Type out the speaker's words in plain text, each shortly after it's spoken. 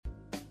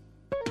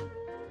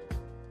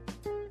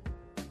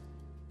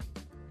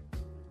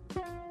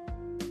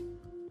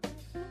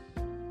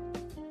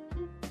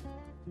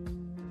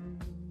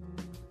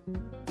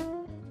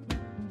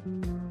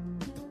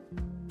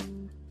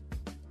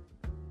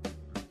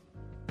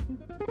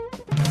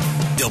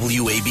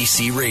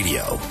WABC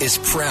Radio is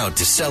proud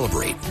to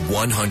celebrate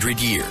 100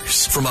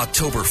 years. From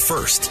October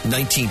 1st,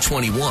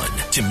 1921,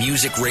 to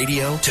music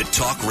radio, to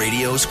talk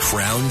radio's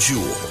crown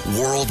jewel,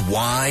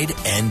 worldwide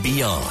and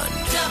beyond.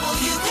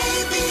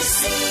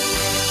 WABC,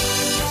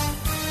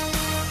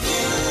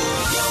 New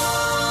York.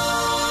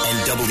 And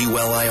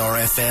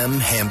WLIR-FM,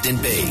 Hampton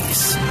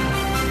Bays.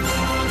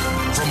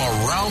 From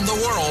around the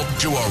world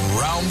to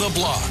around the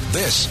block,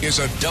 this is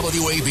a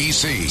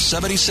WABC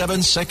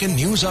 77-second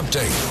news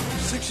update.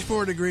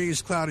 64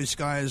 degrees, cloudy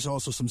skies,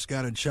 also some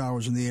scattered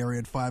showers in the area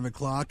at 5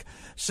 o'clock.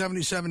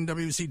 77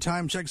 WC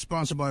time check,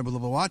 sponsored by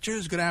Bulova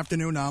Watches. Good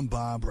afternoon, I'm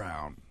Bob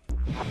Brown.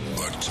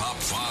 The top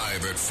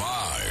 5 at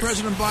 5.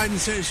 President Biden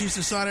says he's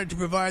decided to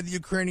provide the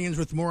Ukrainians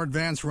with more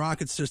advanced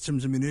rocket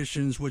systems and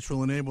munitions, which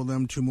will enable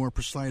them to more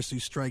precisely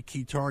strike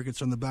key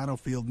targets on the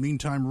battlefield.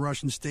 Meantime,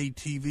 Russian state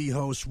TV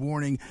hosts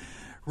warning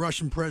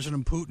Russian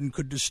President Putin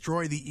could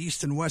destroy the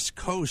east and west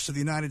coasts of the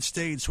United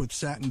States with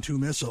Saturn II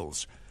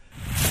missiles.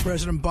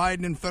 President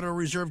Biden and Federal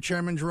Reserve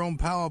Chairman Jerome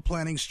Powell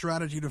planning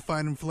strategy to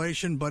fight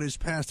inflation, but his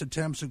past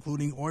attempts,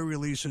 including oil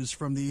releases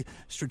from the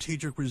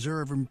Strategic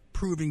Reserve,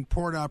 improving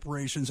port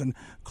operations, and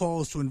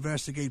calls to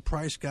investigate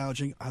price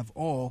gouging, have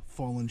all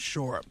fallen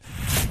short.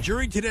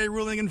 Jury today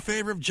ruling in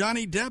favor of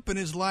Johnny Depp in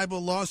his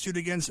libel lawsuit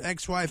against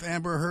ex-wife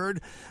Amber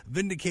Heard,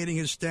 vindicating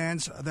his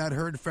stance that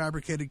Heard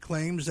fabricated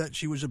claims that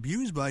she was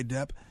abused by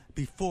Depp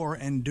before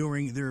and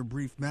during their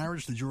brief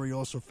marriage. The jury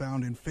also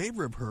found in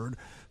favor of Heard,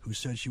 who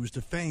said she was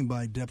defamed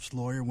by Depp's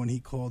lawyer when he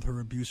called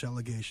her abuse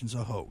allegations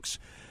a hoax.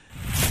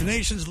 The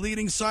nation's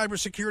leading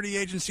cybersecurity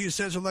agency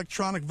says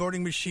electronic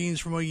voting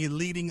machines from a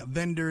leading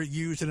vendor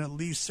used in at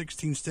least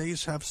 16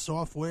 states have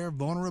software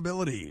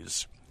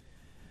vulnerabilities.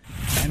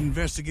 And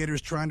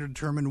investigators trying to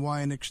determine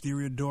why an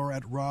exterior door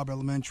at Robb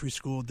Elementary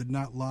School did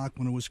not lock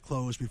when it was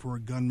closed before a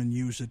gunman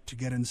used it to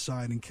get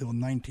inside and kill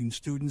 19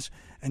 students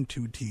and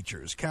 2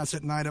 teachers. Cats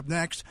at Night up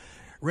next.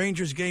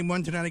 Rangers game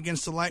 1 tonight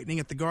against the Lightning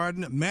at the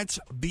Garden. Mets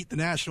beat the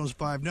Nationals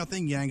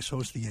 5-0. Yanks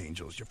host the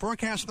Angels. Your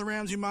forecast of the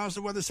Ramsey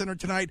Mazda Weather Center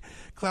tonight.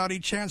 Cloudy,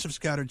 chance of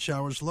scattered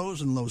showers, lows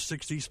in low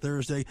 60s.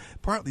 Thursday,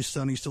 partly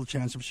sunny, still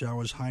chance of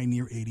showers, high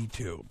near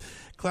 82.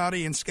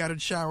 Cloudy and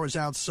scattered showers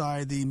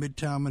outside the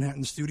Midtown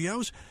Manhattan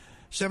studios.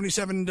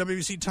 77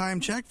 WC Time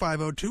Check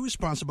 502 is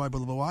sponsored by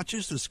Bulova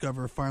Watches.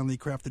 Discover finely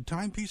crafted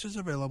timepieces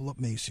available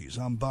at Macy's.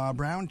 I'm Bob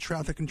Brown.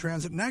 Traffic and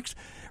transit next.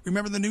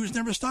 Remember, the news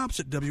never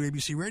stops at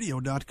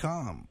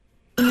WABCRadio.com.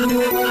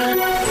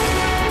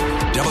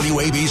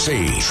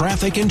 WABC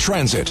Traffic and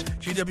Transit.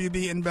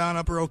 GWB inbound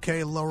upper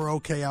okay, lower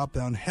okay,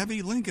 outbound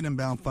heavy. Lincoln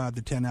inbound 5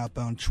 to 10,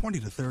 outbound 20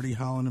 to 30.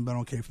 Holland inbound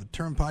okay for the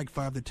Turnpike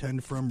 5 to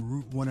 10 from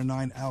Route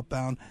 109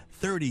 outbound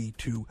 30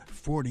 to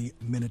 40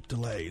 minute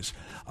delays.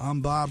 I'm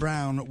Bob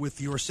Brown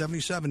with your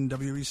 77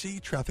 WABC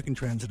Traffic and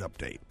Transit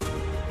update.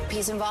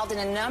 He's involved in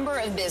a number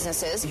of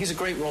businesses. He's a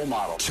great role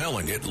model.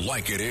 Telling it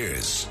like it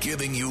is.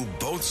 Giving you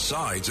both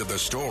sides of the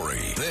story.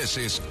 This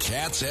is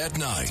Cats at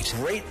Night.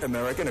 Great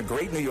American, a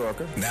great New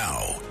Yorker.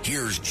 Now,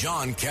 here's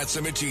John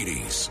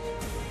Katsimatidis.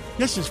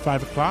 This is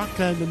 5 o'clock,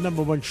 the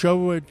number one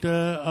show of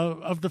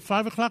the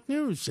 5 o'clock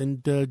news.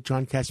 And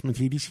John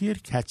Katsimatidis here,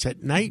 Cats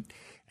at Night.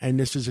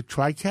 And this is a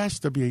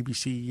TriCast,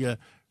 WABC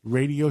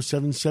Radio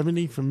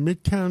 770 from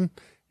Midtown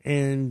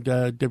and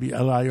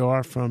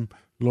WLIR from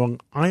Long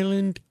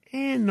Island.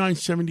 And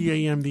 970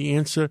 AM, The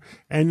Answer.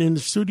 And in the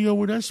studio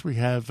with us, we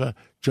have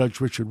Judge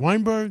Richard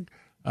Weinberg,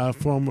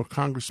 former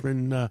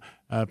Congressman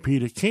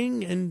Peter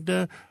King,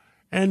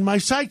 and my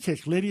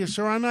sidekick, Lydia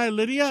Serrano.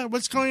 Lydia,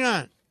 what's going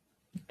on?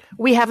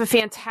 We have a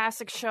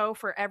fantastic show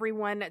for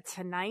everyone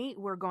tonight.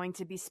 We're going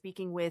to be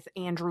speaking with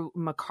Andrew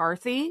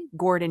McCarthy,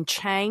 Gordon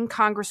Chang,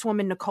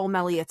 Congresswoman Nicole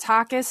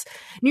Malliotakis,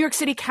 New York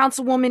City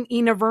Councilwoman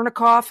Ina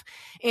Vernikoff,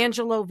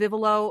 Angelo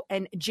Vivolo,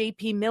 and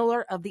J.P.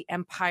 Miller of the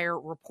Empire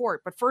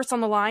Report. But first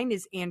on the line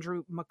is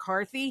Andrew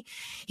McCarthy.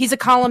 He's a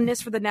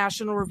columnist for the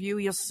National Review.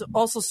 He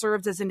also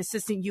serves as an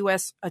assistant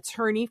U.S.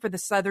 attorney for the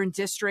Southern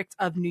District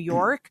of New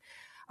York.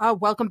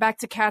 Welcome back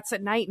to Cats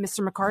at Night,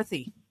 Mr.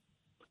 McCarthy.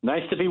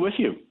 Nice to be with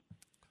you.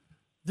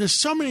 There's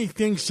so many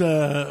things,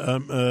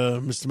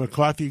 Mr.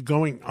 McCarthy,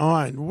 going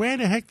on. Where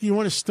the heck do you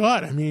want to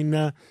start? I mean,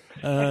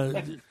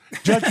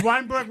 Judge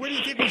Weinberg, where do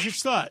you think we should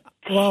start?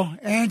 Well,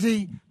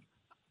 Andy,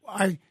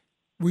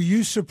 were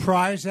you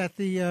surprised at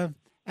the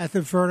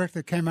verdict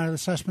that came out of the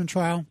Sussman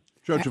trial?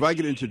 Judge, if I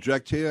could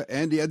interject here,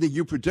 Andy, I think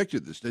you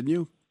predicted this, didn't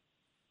you?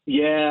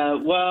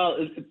 Yeah, well,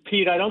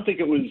 Pete, I don't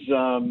think it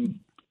was.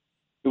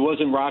 It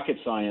wasn't rocket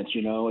science,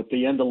 you know. At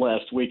the end of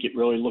last week, it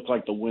really looked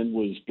like the wind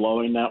was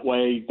blowing that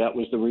way. That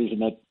was the reason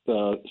that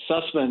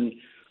Sussman,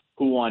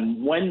 who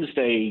on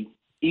Wednesday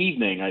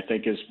evening, I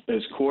think,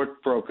 as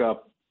court broke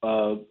up,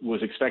 was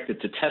expected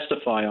to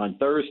testify on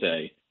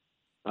Thursday.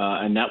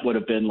 And that would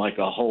have been like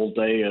a whole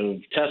day of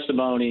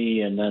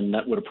testimony, and then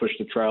that would have pushed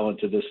the trial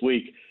into this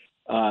week.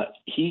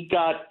 He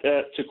got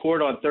to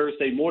court on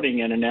Thursday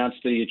morning and announced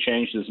that he had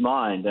changed his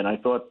mind. And I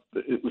thought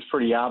it was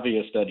pretty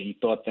obvious that he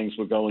thought things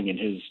were going in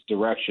his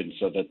direction,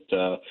 so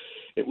that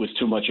it was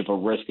too much of a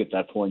risk at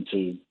that point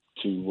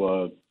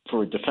to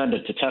for a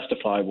defendant to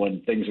testify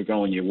when things are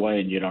going your way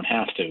and you don't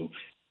have to,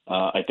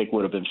 I think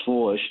would have been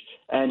foolish.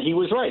 And he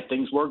was right.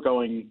 Things were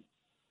going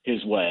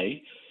his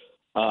way.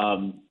 It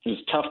was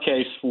a tough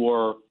case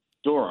for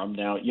Durham.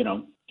 Now,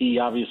 he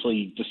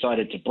obviously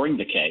decided to bring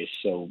the case,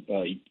 so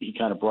he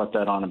kind of brought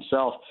that on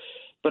himself.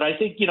 But I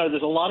think,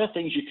 there's a lot of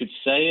things you could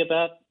say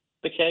about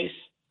the case.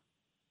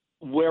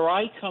 Where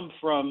I come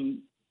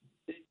from,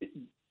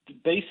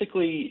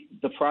 basically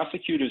the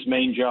prosecutor's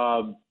main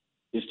job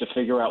is to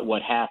figure out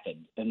what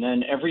happened. And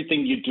then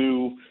everything you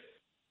do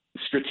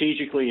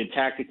strategically and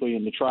tactically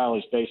in the trial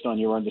is based on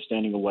your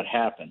understanding of what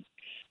happened.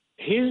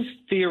 His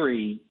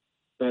theory,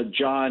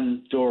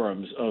 John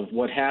Durham's, of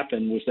what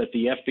happened was that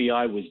the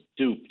FBI was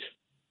duped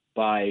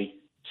by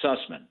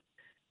Sussman.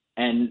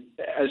 And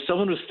as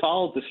someone who's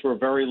followed this for a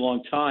very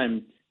long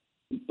time,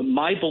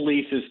 my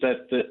belief is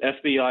that the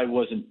FBI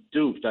wasn't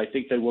duped. I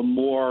think they were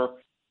more,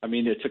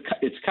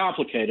 it's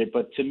complicated,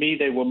 but to me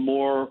they were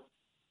more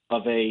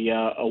of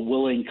a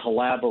willing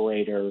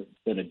collaborator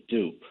than a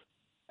dupe.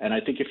 And I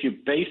think if you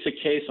base a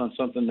case on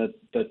something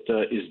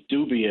that is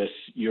dubious,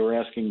 you're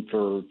asking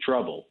for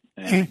trouble.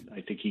 And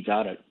I think he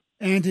got it.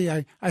 Andy,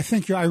 I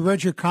think I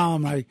read your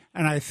column,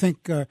 and I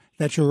think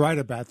that you're right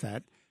about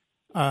that.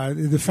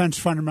 The defense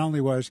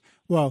fundamentally was,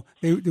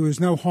 there was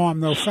no harm,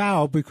 no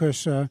foul,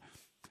 because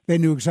they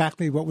knew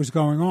exactly what was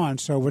going on.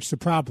 So what's the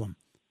problem?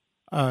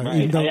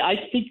 Right.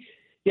 I think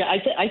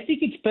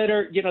it's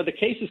better. The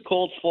case is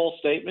called false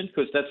statement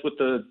because that's what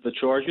the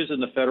charge is in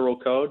the federal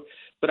code.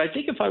 But I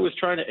think if I was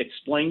trying to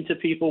explain to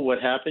people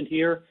what happened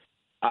here,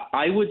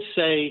 I would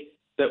say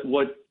that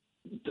what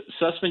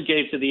Sussman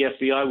gave to the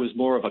FBI was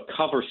more of a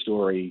cover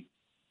story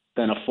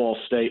than a false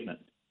statement.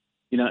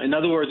 In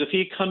other words, if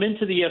he'd come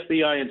into the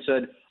FBI and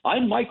said,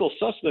 I'm Michael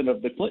Sussman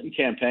of the Clinton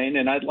campaign,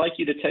 and I'd like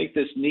you to take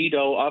this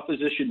NATO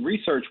opposition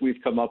research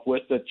we've come up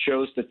with that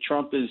shows that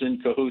Trump is in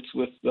cahoots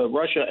with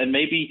Russia and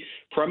maybe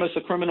premise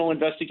a criminal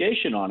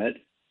investigation on it,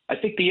 I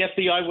think the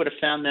FBI would have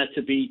found that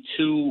to be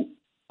too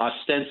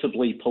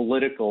ostensibly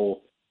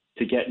political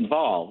to get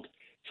involved.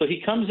 So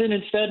he comes in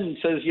instead and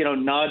says,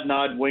 nod,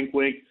 nod, wink,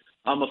 wink.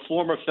 I'm a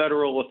former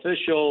federal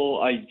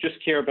official. I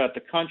just care about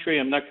the country.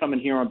 I'm not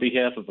coming here on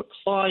behalf of a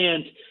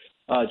client.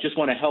 Just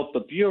want to help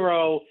the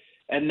Bureau.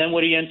 And then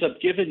what he ends up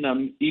giving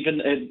them,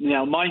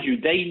 now, mind you,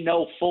 they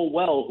know full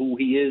well who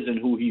he is and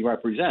who he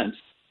represents.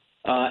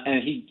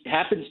 And he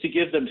happens to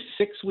give them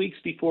 6 weeks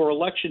before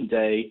Election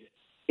Day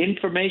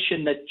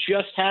information that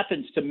just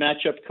happens to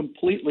match up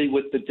completely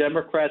with the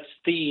Democrats'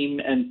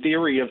 theme and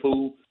theory of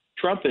who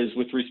Trump is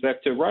with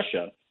respect to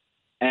Russia.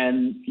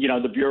 And,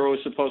 the Bureau is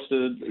supposed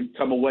to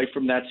come away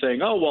from that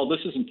saying, oh, well, this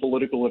isn't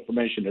political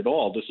information at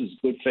all. This is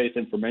good faith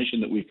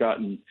information that we've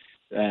gotten,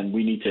 and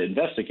we need to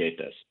investigate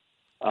this.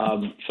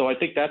 So I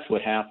think that's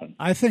what happened.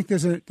 I think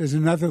there's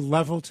another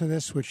level to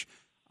this, which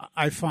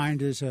I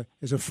find as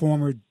a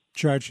former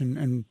judge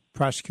and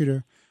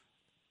prosecutor.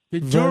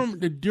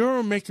 Did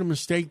Durham make a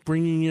mistake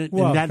bringing it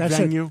in that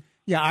venue?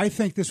 Yeah, I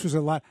think this was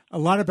a lot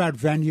about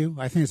venue.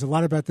 I think it's a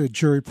lot about the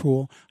jury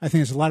pool. I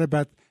think it's a lot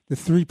about the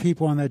three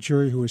people on that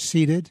jury who were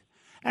seated.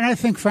 And I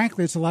think,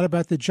 frankly, it's a lot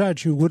about the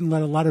judge who wouldn't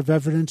let a lot of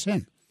evidence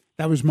in.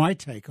 That was my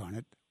take on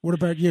it. What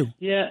about you?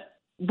 Yeah.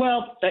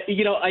 Well,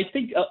 I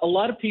think a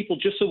lot of people,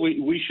 just so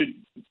we should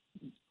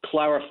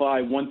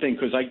clarify one thing,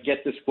 because I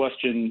get this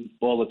question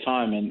all the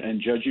time,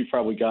 and Judge, you've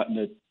probably gotten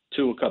it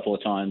too a couple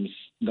of times,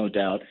 no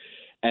doubt.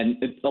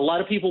 And a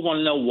lot of people want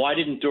to know, why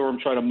didn't Durham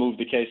try to move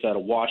the case out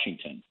of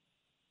Washington?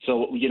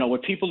 So,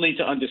 what people need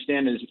to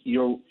understand is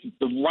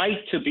the right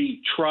to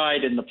be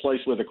tried in the place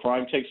where the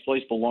crime takes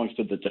place belongs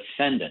to the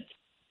defendant.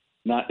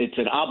 It's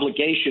an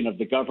obligation of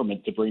the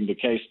government to bring the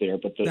case there,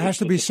 but there has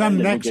to be some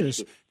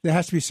nexus. There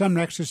has to be some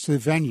nexus to the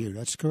venue.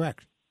 That's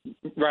correct.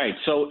 Right.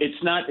 So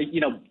it's not.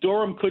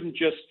 Durham couldn't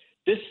just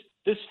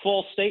this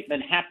false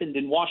statement happened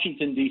in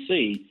Washington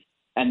D.C.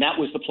 and that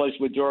was the place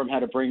where Durham had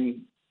to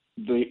bring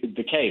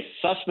the case.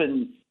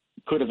 Sussman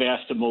could have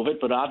asked to move it,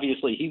 but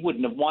obviously he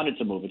wouldn't have wanted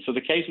to move it. So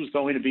the case was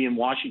going to be in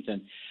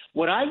Washington.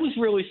 What I was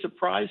really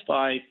surprised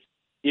by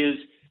is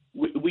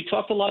we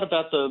talked a lot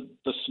about the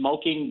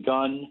smoking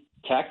gun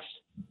text.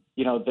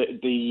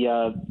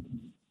 The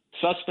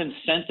Sussman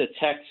sent a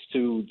text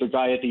to the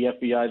guy at the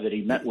FBI that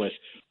he met with,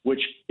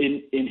 which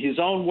in his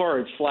own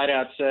words flat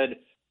out said,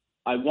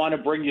 I want to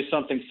bring you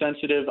something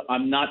sensitive.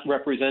 I'm not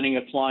representing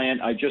a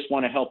client. I just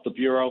want to help the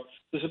Bureau.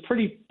 There's a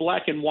pretty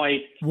black and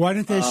white. Why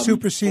didn't they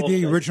supersede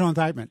the original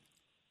indictment?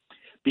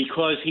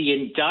 Because he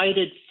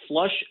indicted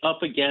flush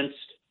up against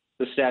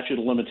the statute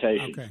of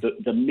limitations. Okay.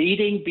 The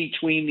meeting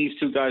between these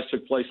two guys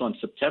took place on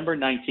September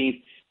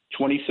 19th,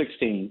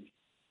 2016.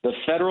 The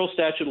federal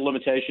statute of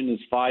limitation is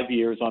 5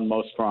 years on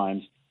most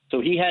crimes. So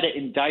he had to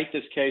indict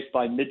this case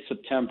by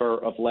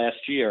mid-September of last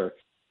year.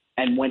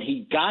 And when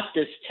he got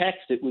this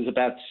text, it was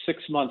about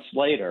 6 months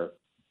later.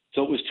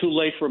 So it was too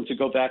late for him to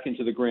go back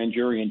into the grand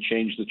jury and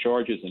change the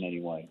charges in any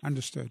way.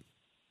 Understood.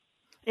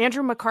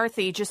 Andrew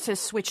McCarthy, just to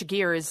switch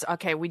gears,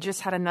 okay, we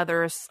just had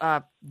another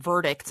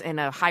verdict in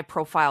a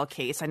high-profile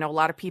case. I know a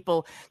lot of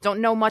people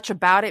don't know much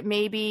about it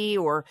maybe,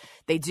 or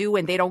they do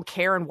and they don't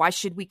care, and why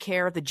should we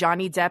care? The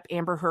Johnny Depp,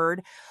 Amber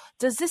Heard.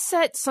 Does this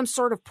set some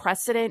sort of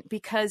precedent?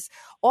 Because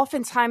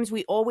oftentimes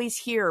we always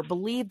hear,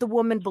 believe the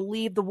woman,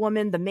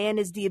 the man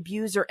is the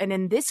abuser. And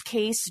in this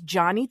case,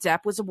 Johnny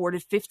Depp was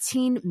awarded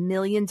 $15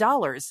 million.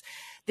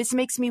 This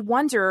makes me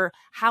wonder,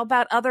 how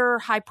about other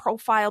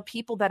high-profile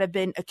people that have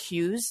been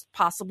accused,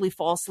 possibly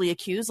falsely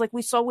accused, like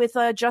we saw with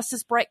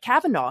Justice Brett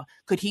Kavanaugh?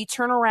 Could he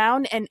turn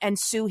around and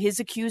sue his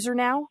accuser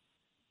now?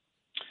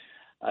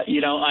 I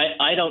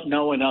don't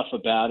know enough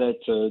about it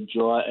to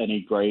draw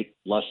any great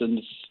lessons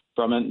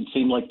from it. It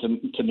seemed like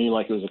to me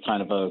like it was a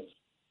kind of a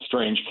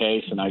strange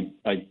case, and I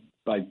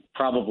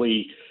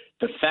probably,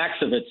 the facts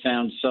of it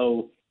sound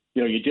so,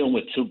 you're dealing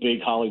with two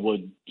big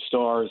Hollywood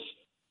stars.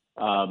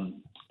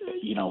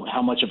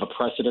 How much of a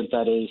precedent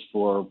that is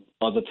for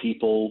other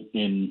people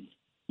in,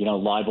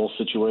 libel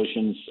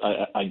situations.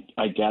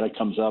 I doubt it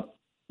comes up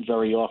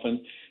very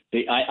often.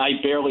 I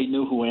barely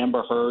knew who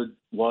Amber Heard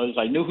was.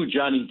 I knew who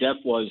Johnny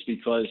Depp was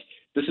because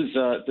this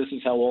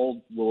is how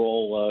old we're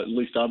all. At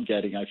least I'm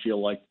getting. I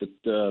feel like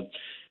that.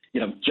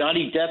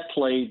 Johnny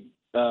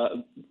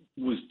Depp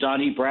was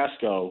Donnie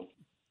Brasco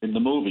in the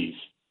movies,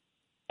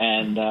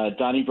 and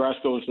Donnie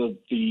Brasco was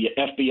the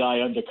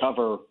FBI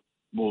Undercover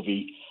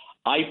movie.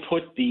 I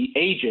put the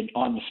agent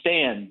on the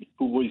stand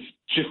who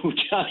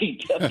Johnny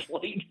Depp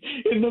played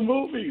in the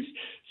movies.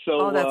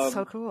 So, that's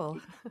so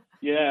cool.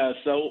 Yeah.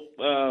 So,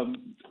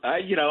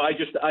 I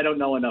don't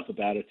know enough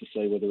about it to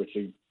say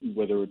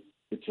whether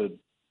it's a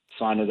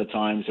sign of the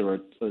times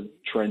or a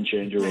trend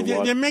changer or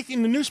what. The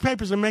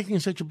newspapers are making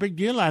such a big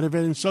deal out of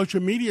it, and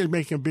social media is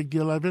making a big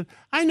deal out of it.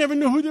 I never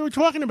knew who they were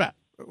talking about.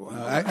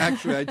 I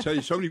tell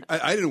you, so many.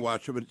 I didn't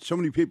watch it, but so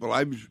many people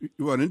I've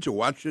run into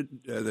watch it.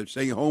 They're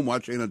staying at home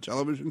watching it on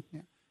television.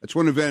 Yeah. That's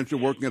one advantage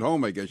of working at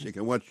home, I guess. You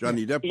can watch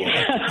Johnny Depp.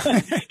 Yeah.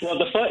 Well,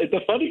 the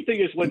funny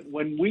thing is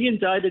when we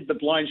indicted the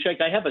blind check,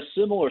 I have a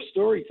similar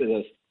story to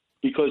this,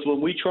 because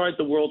when we tried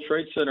the World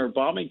Trade Center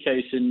bombing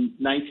case in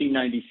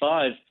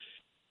 1995,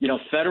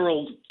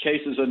 federal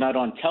cases are not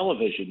on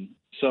television.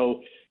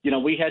 So,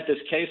 we had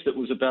this case that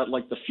was about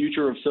like the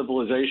future of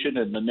civilization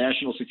and the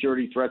national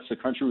security threats the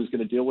country was going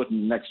to deal with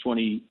in the next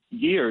 20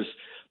 years.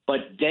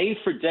 But day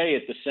for day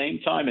at the same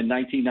time in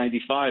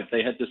 1995,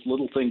 they had this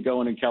little thing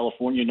going in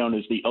California known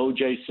as the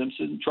O.J.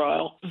 Simpson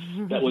trial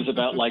that was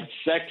about like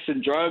sex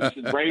and drugs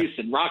and race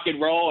and rock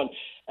and roll.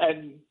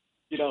 And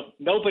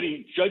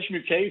nobody, Judge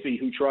Mukasey,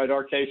 who tried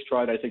our case,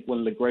 tried, I think, one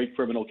of the great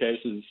criminal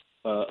cases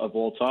of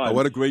all time. Oh,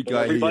 what a great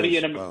guy he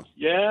is.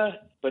 Yeah.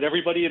 But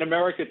everybody in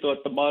America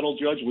thought the model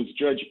judge was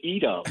Judge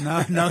Ito.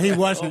 No, he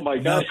wasn't. Oh, my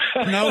God.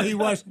 No, he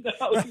wasn't.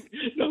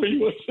 No,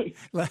 he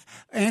wasn't.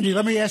 Andy,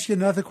 let me ask you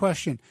another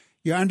question.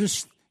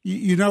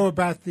 You know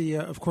about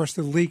of course,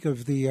 the leak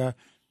of the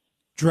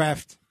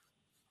draft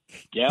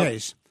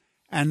case.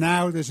 And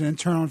now there's an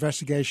internal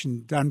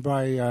investigation done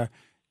by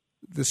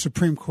the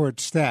Supreme Court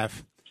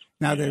staff.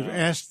 Now they've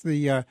asked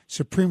the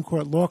Supreme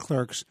Court law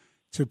clerks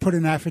to put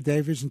in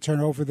affidavits and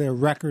turn over their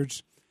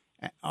records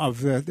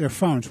of their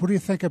phones. What do you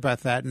think about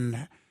that?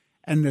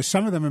 And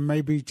some of them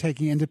may be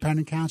taking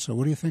independent counsel.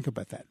 What do you think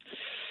about that?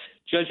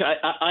 Judge,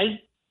 I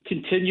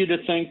continue to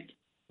think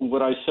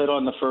what I said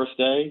on the first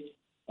day,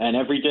 and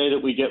every day that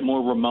we get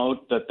more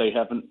remote that they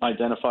haven't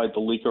identified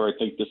the leaker, I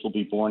think this will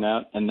be borne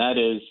out, and that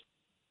is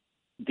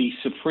the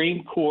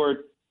Supreme Court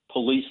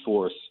police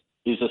force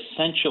is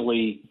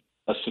essentially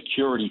a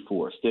security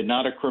force. They're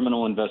not a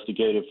criminal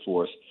investigative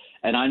force.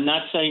 And I'm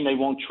not saying they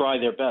won't try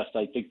their best.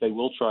 I think they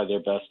will try their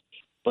best.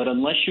 But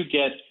unless you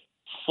get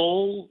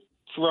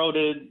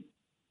full-throated,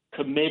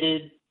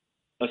 committed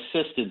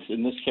assistance,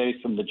 in this case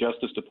from the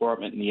Justice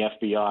Department and the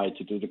FBI,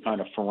 to do the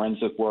kind of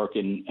forensic work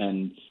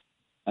and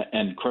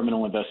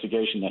criminal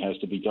investigation that has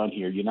to be done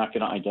here, you're not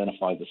going to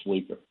identify this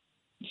leaker.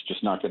 It's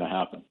just not going to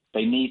happen.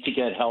 They need to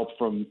get help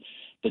from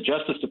the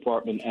Justice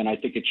Department, and I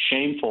think it's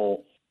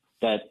shameful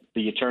that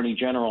the Attorney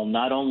General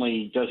not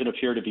only doesn't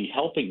appear to be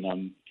helping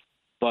them,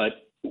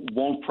 but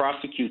won't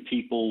prosecute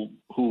people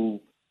who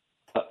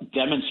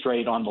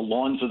demonstrate on the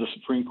lawns of the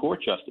Supreme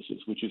Court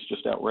justices, which is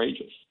just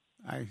outrageous.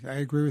 I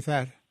agree with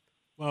that.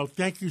 Well,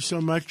 thank you so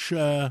much,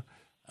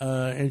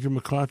 Andrew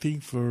McCarthy,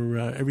 for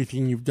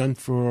everything you've done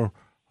for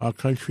our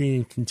country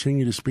and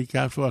continue to speak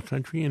out for our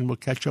country, and we'll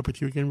catch up with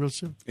you again real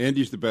soon.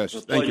 Andy's the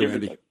best. Thank you,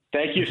 Andy.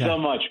 Thank you so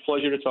much.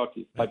 Pleasure to talk to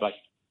you. Bye-bye.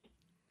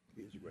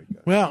 He's a great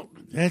guy. Well,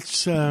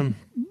 that's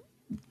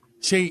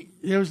see,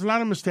 there was a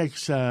lot of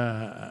mistakes.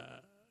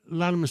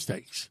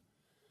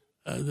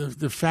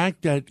 The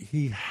fact that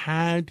he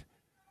had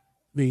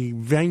the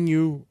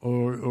venue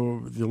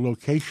or the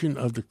location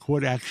of the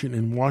court action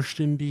in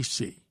Washington,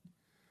 D.C.,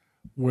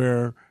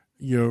 where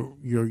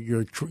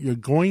you're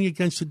going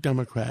against a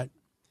Democrat,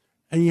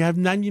 and you have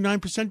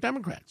 99%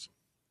 Democrats.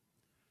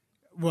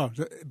 Well,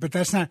 but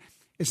that's not.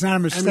 It's not a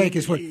mistake.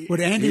 It's what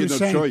Andy was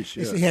saying.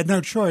 He had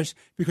no choice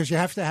because you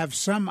have to have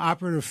some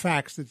operative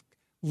facts that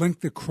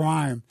link the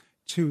crime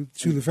to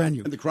the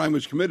venue. And the crime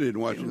was committed in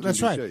Washington, That's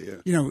D.C., right. yeah.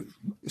 You know,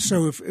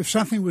 so if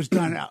something was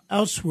done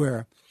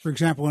elsewhere, for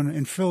example,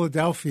 in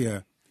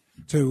Philadelphia,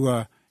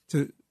 to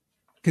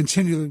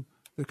continue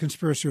the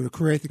conspiracy or to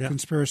create the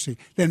conspiracy,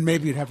 then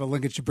maybe you'd have a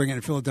linkage to bring it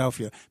in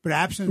Philadelphia. But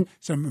absent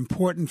some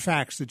important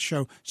facts that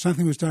show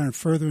something was done in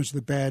furtherance of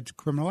the bad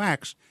criminal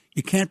acts,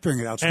 you can't bring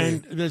it elsewhere.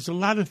 And there's a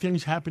lot of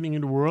things happening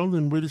in the world,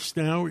 and with us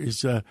now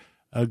is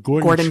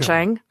Gordon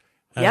Chang.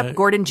 Yep,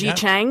 Gordon G.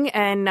 Chang.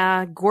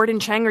 And Gordon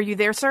Chang, are you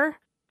there, sir?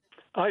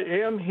 I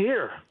am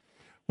here.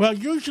 Well,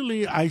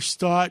 usually I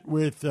start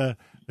with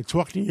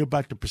talking to you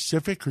about the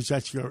Pacific because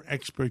that's your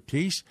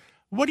expertise.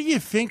 What do you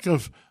think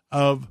of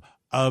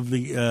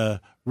the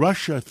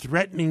Russia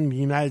threatening the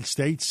United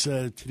States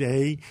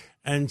today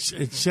and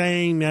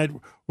saying that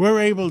we're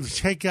able to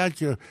take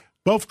out your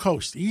both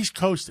coasts, the East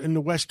Coast and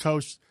the West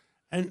Coast?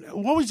 And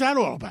what was that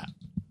all about?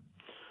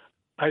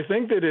 I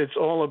think that it's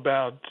all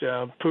about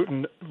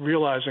Putin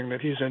realizing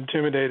that he's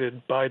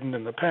intimidated Biden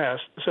in the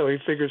past, so he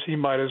figures he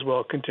might as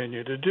well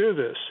continue to do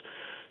this.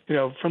 You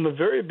know, from the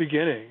very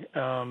beginning,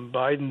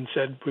 Biden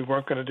said we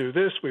weren't going to do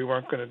this, we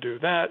weren't going to do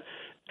that,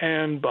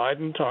 and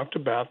Biden talked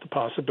about the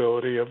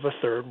possibility of a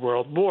third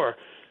world war.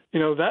 You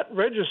know, that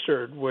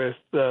registered with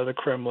the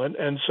Kremlin,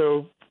 and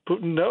so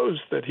Putin knows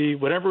that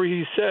whenever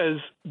he says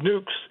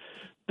nukes,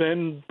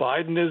 then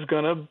Biden is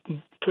going to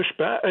push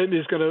back and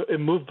is going to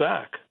move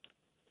back.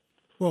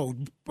 Well,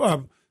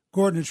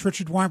 Gordon, it's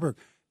Richard Weinberg.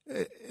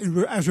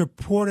 As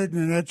reported in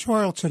an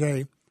editorial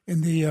today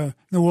in the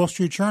Wall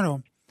Street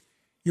Journal,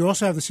 you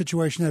also have the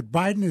situation that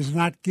Biden is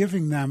not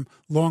giving them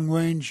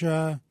long-range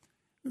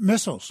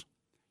missiles.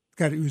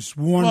 It was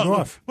warned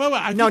off. Well,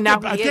 I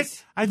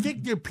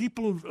think the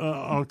people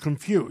are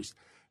confused.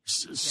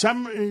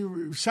 Some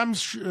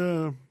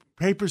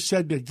papers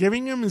said they're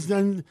giving them, and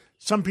then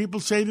some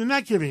people say they're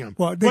not giving them.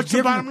 Well, what's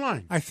the bottom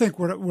line? I think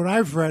what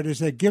I've read is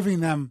they're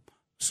giving them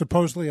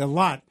supposedly a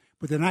lot,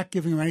 but they're not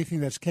giving them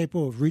anything that's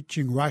capable of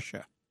reaching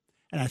Russia.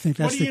 And I think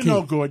that's the key. What do you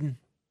know, Gordon?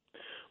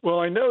 Well,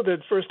 I know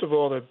that, first of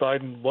all, that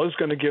Biden was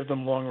going to give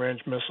them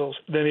long-range missiles.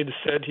 Then he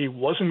said he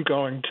wasn't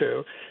going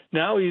to.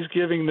 Now he's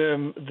giving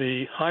them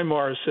the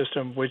HIMARS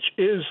system, which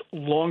is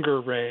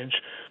longer range,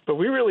 but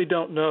we really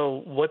don't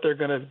know what they're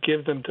going to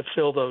give them to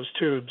fill those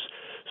tubes.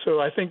 So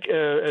I think,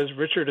 as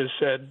Richard has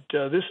said,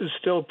 this is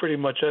still pretty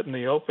much out in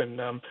the open.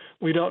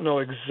 We don't know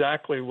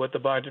exactly what the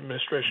Biden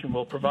administration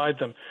will provide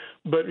them.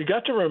 But you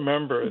got to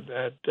remember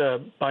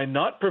that by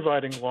not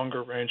providing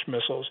longer-range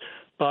missiles,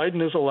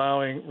 Biden is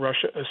allowing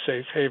Russia a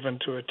safe haven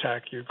to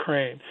attack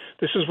Ukraine.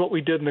 This is what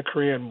we did in the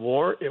Korean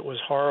War. It was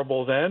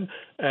horrible then,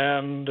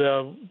 and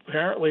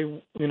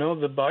apparently,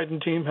 the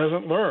Biden team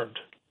hasn't learned.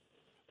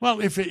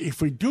 Well,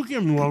 if we do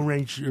give them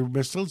long-range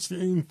missiles,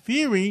 in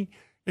theory,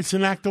 it's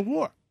an act of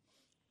war.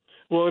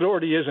 Well, it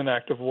already is an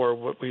act of war,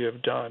 what we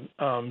have done.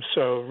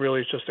 So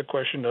really it's just a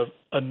question of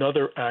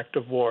another act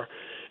of war.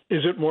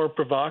 Is it more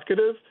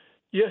provocative?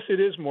 Yes, it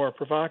is more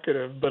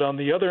provocative. But on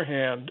the other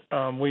hand,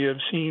 we have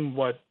seen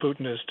what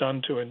Putin has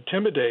done to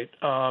intimidate.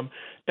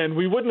 And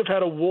we wouldn't have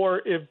had a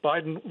war if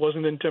Biden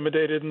wasn't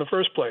intimidated in the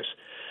first place.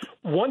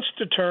 Once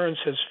deterrence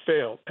has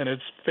failed, and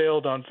it's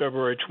failed on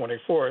February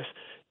 24th,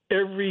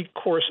 every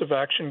course of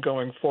action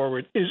going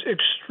forward is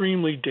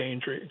extremely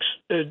dangerous,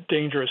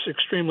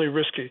 extremely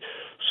risky.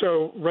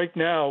 So right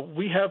now,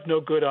 we have no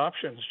good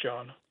options,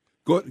 John.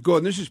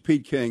 Gordon, this is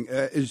Pete King.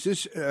 Is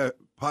this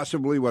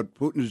possibly what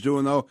Putin is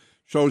doing, though?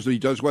 Shows that he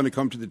does want to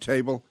come to the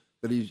table,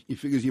 that he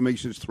figures he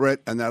makes his threat,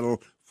 and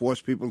that'll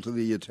force people to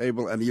the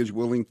table, and he is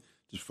willing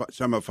to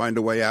somehow find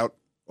a way out?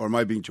 Or am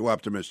I being too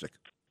optimistic?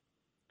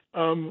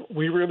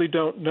 We really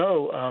don't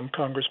know,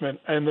 Congressman.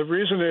 And the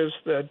reason is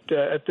that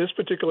at this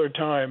particular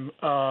time,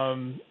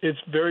 it's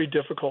very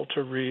difficult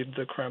to read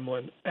the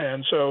Kremlin.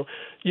 And so,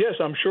 yes,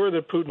 I'm sure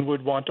that Putin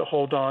would want to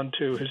hold on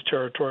to his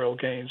territorial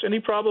gains. And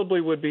he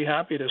probably would be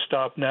happy to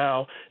stop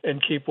now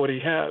and keep what he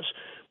has.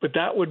 But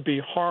that would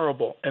be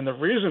horrible. And the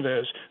reason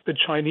is the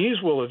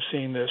Chinese will have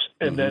seen this,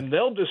 and then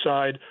they'll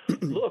decide,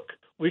 look,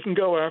 we can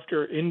go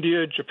after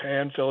India,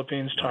 Japan,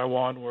 Philippines,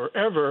 Taiwan,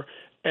 wherever,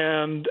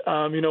 and,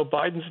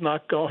 Biden's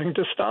not going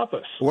to stop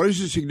us. What is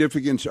the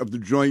significance of the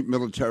joint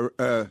military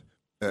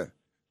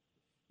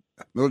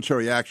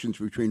actions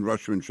between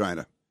Russia and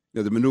China,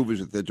 the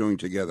maneuvers that they're doing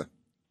together?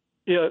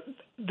 Yeah,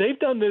 they've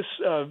done this.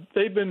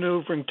 They've been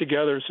maneuvering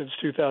together since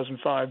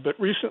 2005, but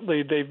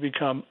recently they've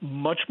become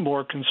much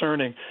more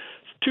concerning.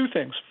 Two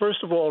things.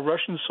 First of all,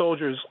 Russian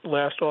soldiers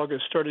last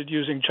August started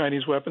using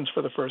Chinese weapons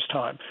for the first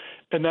time,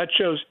 and that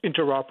shows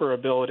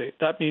interoperability.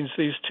 That means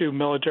these two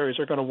militaries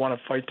are going to want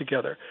to fight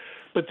together.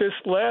 But this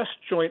last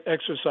joint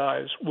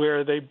exercise,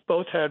 where they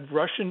both had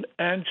Russian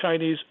and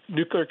Chinese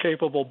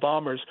nuclear-capable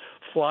bombers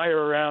fly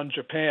around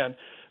Japan,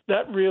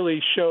 that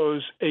really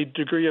shows a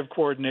degree of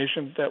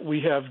coordination that we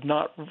have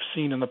not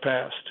seen in the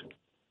past.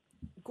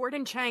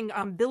 Gordon Chang,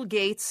 Bill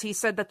Gates, he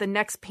said that the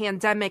next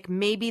pandemic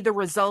may be the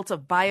result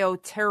of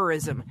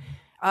bioterrorism.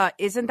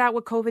 Isn't that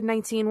what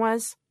COVID-19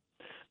 was?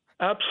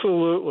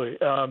 Absolutely.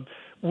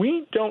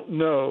 We don't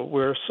know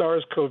where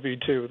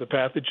SARS-CoV-2, the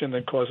pathogen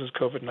that causes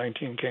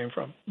COVID-19, came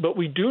from. But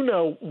we do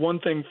know one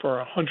thing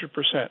for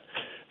 100%,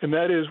 and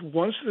that is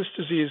once this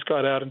disease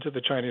got out into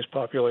the Chinese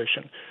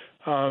population,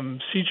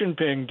 Xi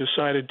Jinping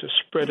decided to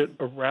spread it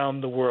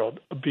around the world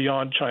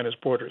beyond China's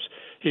borders.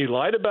 He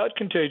lied about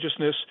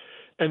contagiousness,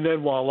 and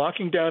then while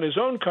locking down his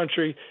own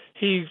country,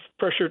 he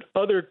pressured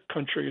other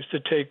countries to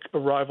take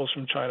arrivals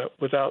from China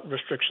without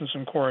restrictions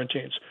and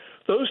quarantines.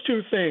 Those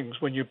two things,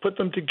 when you put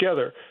them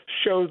together,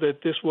 show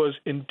that this was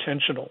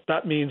intentional.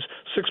 That means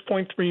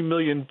 6.3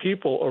 million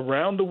people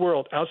around the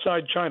world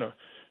outside China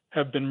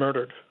have been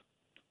murdered.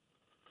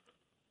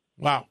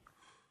 Wow.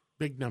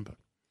 Big number.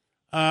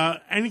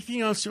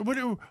 Anything else?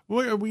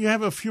 We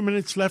have a few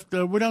minutes left.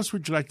 What else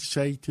would you like to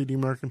say to the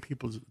American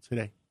people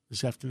today,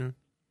 this afternoon?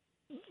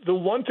 The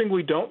one thing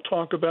we don't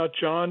talk about,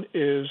 John,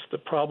 is the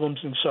problems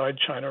inside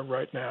China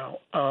right now.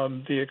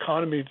 The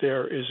economy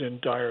there is in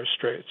dire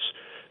straits.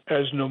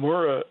 As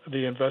Nomura,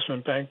 the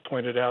investment bank,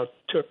 pointed out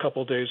a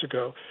couple days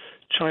ago,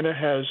 China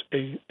has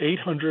a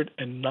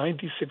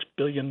 $896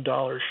 billion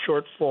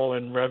shortfall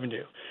in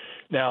revenue.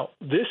 Now,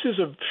 this is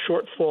a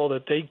shortfall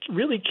that they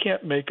really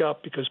can't make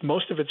up because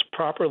most of it's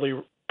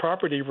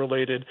property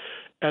related,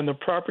 and the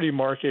property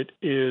market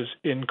is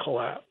in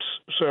collapse.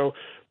 So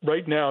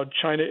right now,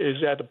 China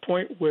is at the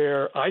point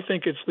where I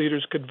think its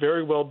leaders could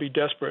very well be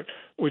desperate,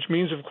 which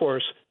means, of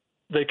course,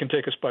 they can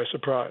take us by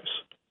surprise.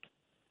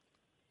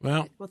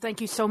 Well,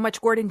 thank you so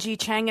much, Gordon G.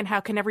 Chang. And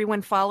how can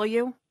everyone follow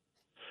you?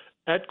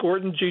 At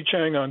Gordon G.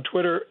 Chang on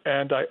Twitter,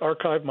 and I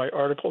archive my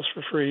articles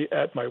for free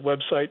at my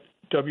website,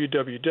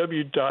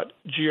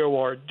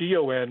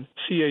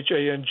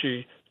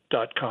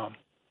 www.gordonchang.com.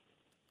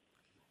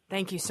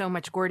 Thank you so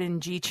much,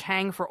 Gordon G.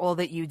 Chang, for all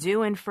that you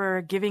do and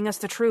for giving us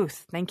the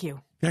truth. Thank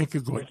you. Thank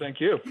you, Gordon.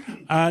 Thank you.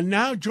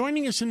 Now,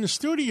 joining us in the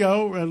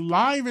studio,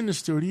 live in the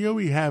studio,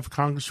 we have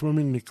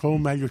Congresswoman Nicole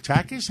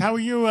Malliotakis. How are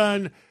you,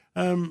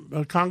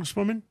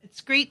 Congresswoman?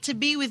 It's great to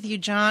be with you,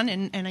 John,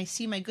 and I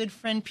see my good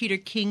friend Peter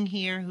King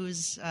here,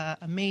 who's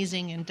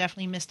amazing and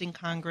definitely missed in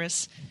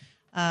Congress.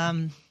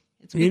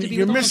 It's good to be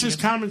with all of you. Mrs.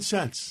 Common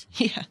Sense.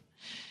 Yeah,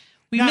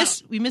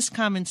 we miss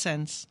common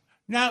sense.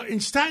 Now, in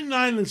Staten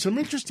Island, some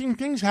interesting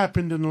things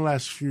happened in the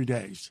last few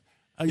days.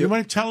 You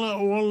want to tell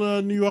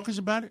all New Yorkers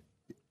about it?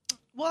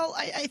 Well,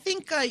 I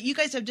think you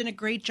guys have done a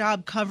great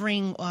job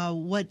covering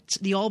what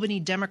the Albany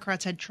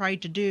Democrats had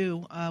tried to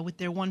do with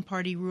their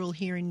one-party rule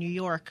here in New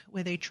York,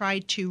 where they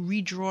tried to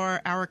redraw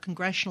our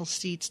congressional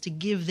seats to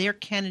give their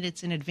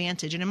candidates an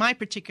advantage. And in my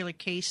particular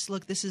case,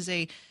 look, this is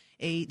the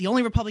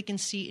only Republican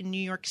seat in New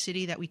York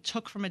City that we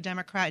took from a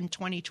Democrat in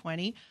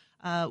 2020.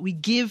 We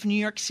give New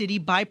York City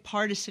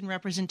bipartisan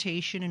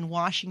representation in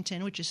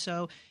Washington, which is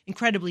so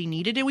incredibly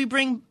needed. And we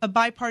bring a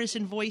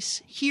bipartisan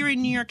voice here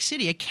in New York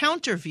City, a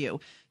counter view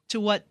to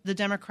what the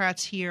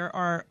Democrats here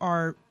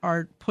are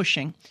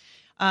pushing.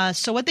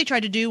 So what they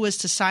tried to do was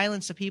to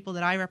silence the people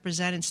that I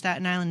represent in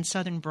Staten Island and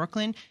southern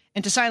Brooklyn,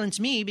 and to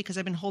silence me because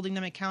I've been holding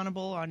them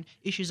accountable on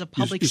issues of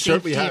public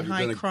safety and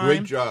high crime. You've done a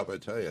great job, I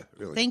tell you.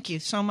 Really. Thank you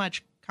so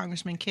much,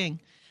 Congressman King.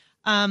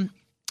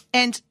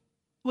 And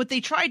what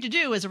they tried to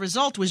do as a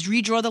result was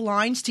redraw the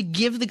lines to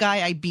give the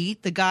guy I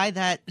beat, the guy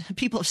that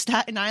people of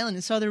Staten Island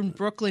and southern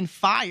Brooklyn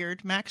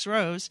fired, Max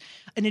Rose,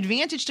 an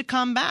advantage to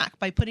come back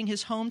by putting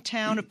his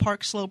hometown of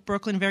Park Slope,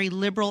 Brooklyn, very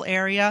liberal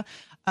area,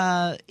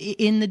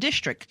 in the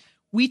district.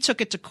 We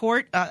took it to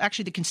court.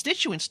 Actually, the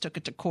constituents took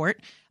it to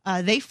court.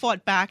 They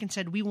fought back and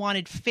said we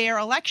wanted fair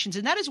elections.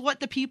 And that is what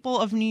the people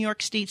of New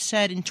York State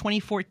said in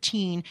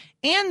 2014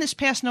 and this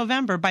past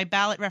November by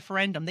ballot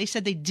referendum. They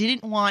said they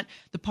didn't want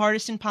the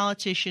partisan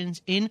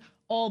politicians in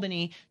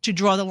Albany to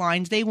draw the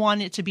lines. They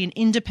wanted it to be an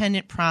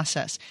independent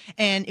process.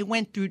 And it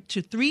went through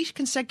to 3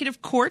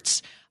 consecutive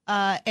courts.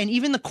 And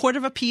even the Court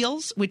of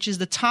Appeals, which is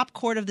the top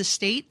court of the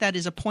state that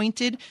is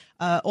appointed,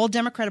 all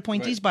Democrat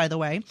appointees, right, by the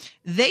way,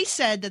 they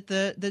said that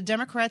the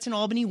Democrats in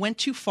Albany went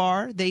too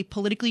far. They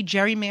politically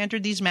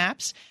gerrymandered these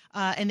maps,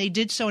 and they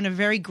did so in a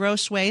very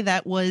gross way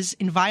that was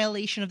in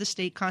violation of the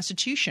state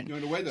constitution.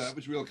 In a way, that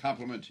was a real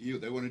compliment to you.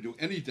 They want to do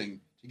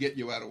anything to get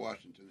you out of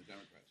Washington, the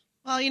Democrats.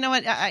 Well, you know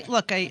what?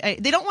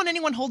 They don't want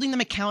anyone holding them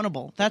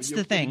accountable. That's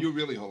the thing. You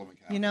really hold them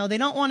accountable. You know, they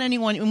don't want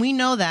anyone, and we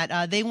know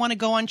that. They want to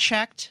go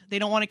unchecked. They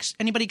don't want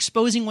anybody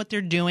exposing what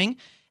they're doing.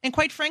 And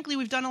quite frankly,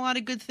 we've done a lot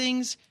of good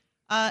things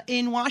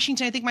in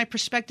Washington. I think my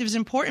perspective is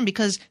important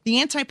because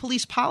the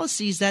anti-police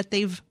policies that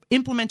they've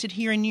implemented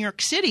here in New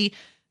York City,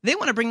 they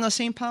want to bring those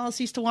same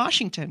policies to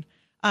Washington.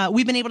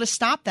 We've been able to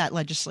stop that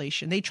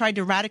legislation. They tried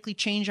to radically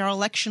change our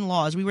election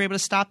laws. We were able to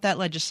stop that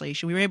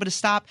legislation. We were able to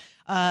stop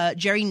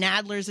Jerry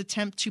Nadler's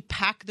attempt to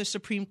pack the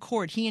Supreme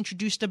Court. He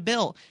introduced a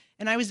bill,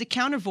 and I was the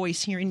counter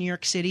voice here in New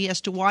York City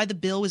as to why the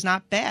bill was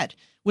not bad.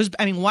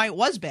 Why it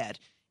was bad.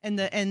 And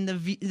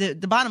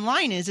the bottom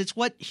line is, it's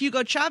what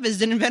Hugo Chavez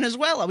did in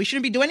Venezuela. We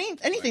shouldn't be doing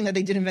anything that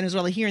they did in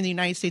Venezuela here in the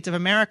United States of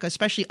America,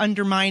 especially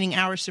undermining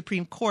our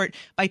Supreme Court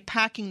by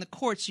packing the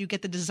court so you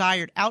get the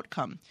desired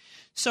outcome.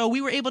 So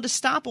we were able to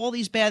stop all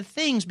these bad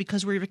things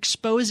because we were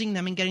exposing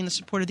them and getting the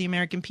support of the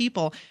American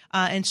people.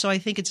 And so I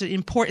think it's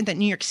important that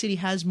New York City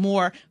has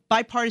more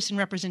bipartisan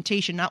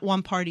representation, not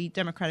one-party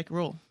Democratic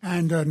rule.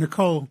 And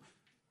Nicole,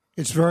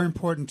 it's very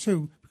important,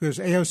 too, because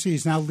AOC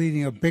is now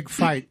leading a big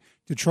fight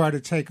to try to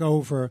take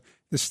over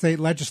the state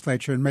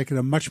legislature and make it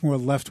a much more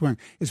left-wing.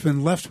 It's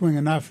been left-wing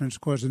enough and it's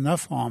caused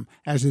enough harm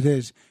as it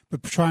is,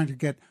 but trying to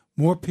get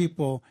more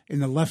people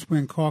in the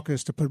left-wing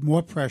caucus to put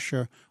more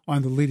pressure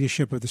on the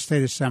leadership of the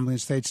state assembly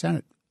and state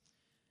senate.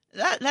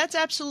 That's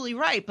absolutely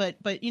right.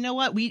 But you know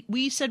what?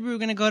 We said we were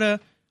going to go to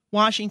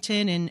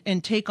Washington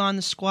and take on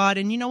the squad.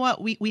 And you know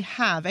what? We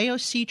have.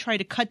 AOC tried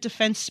to cut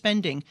defense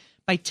spending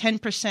by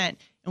 10%,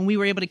 and we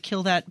were able to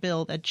kill that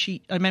bill,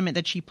 amendment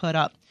that she put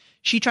up.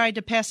 She tried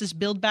to pass this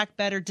Build Back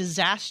Better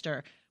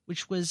disaster,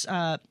 which was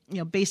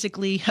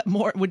basically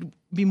would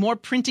be more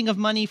printing of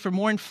money for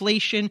more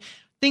inflation,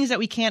 things that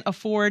we can't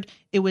afford.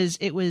 It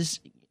was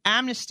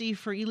amnesty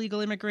for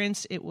illegal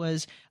immigrants. It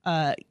was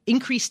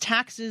increased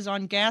taxes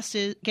on gas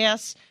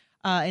and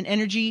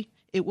energy.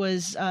 It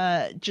was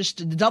just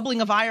the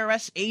doubling of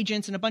IRS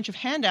agents and a bunch of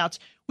handouts.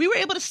 We were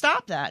able to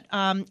stop that.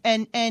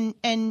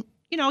 And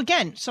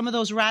again, some of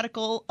those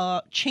radical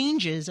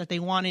changes that they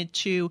wanted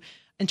to,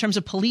 in terms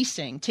of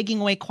policing, taking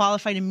away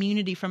qualified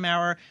immunity from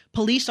our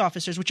police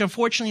officers, which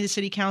unfortunately the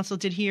city council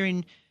did here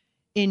in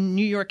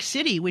New York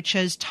City, which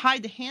has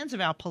tied the hands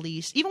of our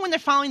police. Even when they're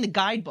following the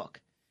guidebook,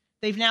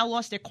 they've now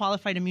lost their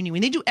qualified immunity.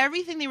 When they do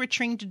everything they were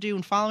trained to do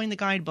in following the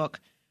guidebook,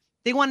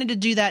 they wanted to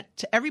do that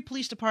to every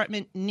police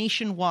department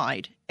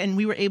nationwide, and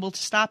we were able to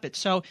stop it.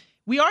 So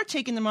we are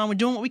taking them on. We're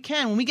doing what we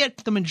can. When we get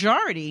the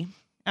majority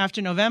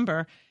after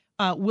November,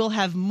 we'll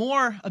have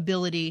more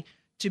ability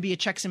to be a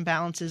checks and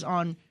balances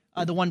on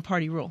the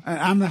one-party rule.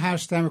 I'm the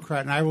House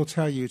Democrat, and I will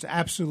tell you it's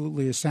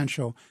absolutely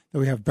essential that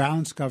we have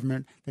balanced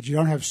government, that you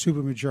don't have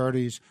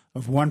supermajorities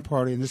of one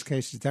party, in this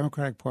case the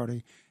Democratic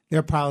Party.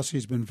 Their policy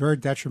has been very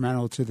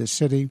detrimental to this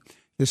city,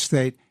 this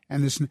state,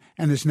 and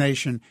this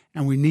nation,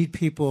 and we need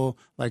people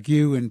like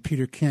you and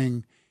Peter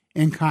King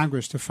in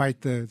Congress to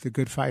fight the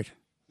good fight.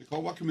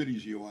 Nicole, what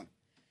committees are you on?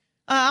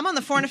 I'm on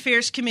the Foreign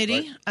Affairs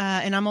Committee,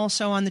 and I'm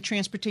also on the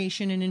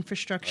Transportation and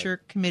Infrastructure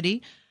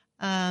Committee.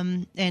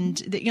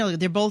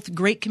 They're both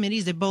great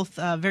committees. They're both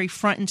very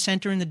front and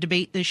center in the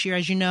debate this year.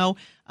 As you know,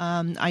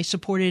 I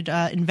supported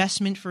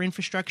investment for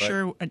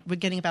infrastructure. Right. We're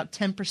getting about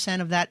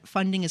 10% of that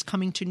funding is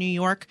coming to New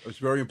York. It was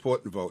a very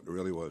important vote. It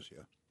really was,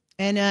 yeah.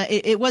 And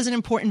it was an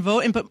important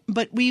vote.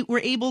 But we were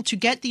able to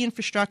get the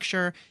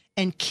infrastructure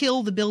and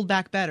kill the Build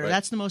Back Better. Right.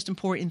 That's the most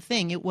important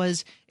thing. It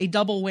was a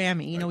double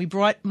whammy. We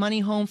brought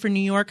money home for New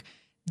York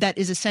that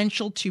is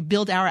essential to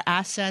build our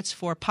assets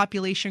for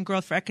population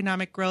growth, for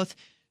economic growth.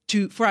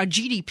 For our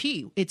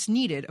GDP, it's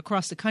needed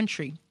across the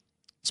country,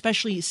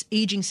 especially an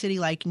aging city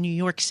like New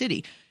York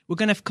City. We're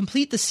going to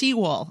complete the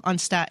seawall on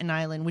Staten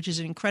Island, which is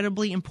an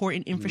incredibly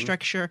important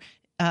infrastructure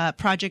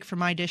project for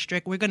my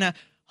district. We're going to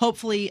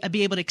hopefully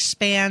be able to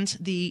expand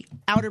the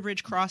Outer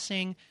Bridge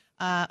crossing.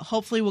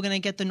 Hopefully, we're going to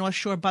get the North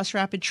Shore Bus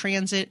Rapid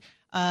Transit.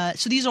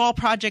 So these are all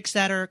projects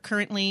that are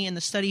currently in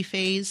the study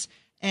phase.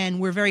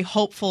 And we're very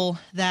hopeful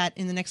that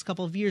in the next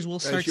couple of years we'll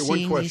start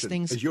seeing these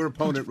things. Is your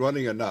opponent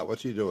running or not?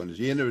 What's he doing? Is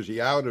he in or is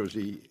he out or is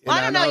he in?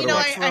 I don't know.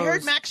 I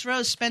heard Max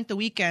Rose spent the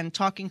weekend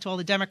talking to all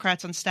the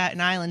Democrats on Staten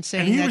Island,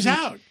 saying and he that was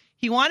out.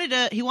 He wanted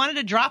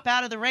to drop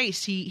out of the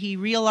race. He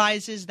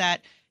realizes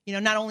that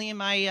not only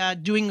am I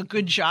doing a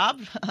good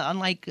job,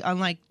 unlike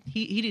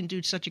he didn't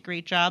do such a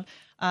great job.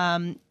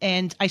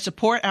 And I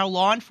support our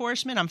law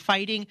enforcement. I'm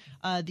fighting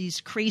these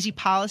crazy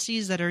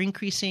policies that are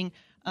increasing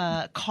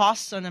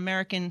costs on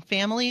American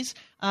families,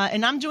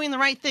 and I'm doing the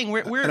right thing.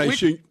 I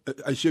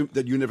assume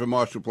that you never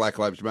marched with Black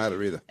Lives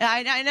Matter either.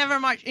 I never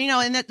marched.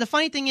 And the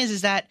funny thing is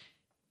that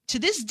to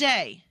this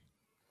day,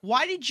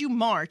 why did you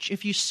march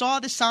if you saw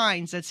the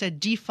signs that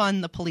said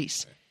defund the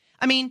police?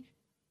 I mean,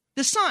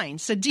 the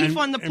signs said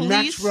defund the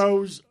police,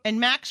 and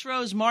Max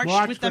Rose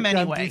marched with them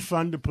anyway.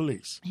 Defund the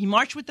police. He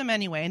marched with them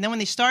anyway, and then when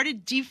they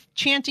started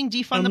chanting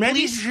defund the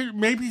police,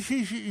 maybe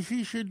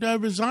he should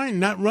resign,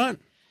 not run.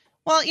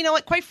 Well, you know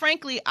what? Quite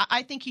frankly,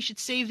 I think he should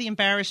save the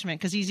embarrassment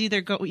because he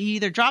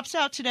either drops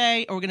out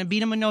today or we're going to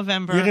beat him in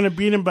November. You're going to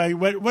beat him by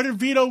what did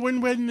Vito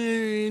win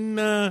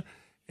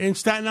in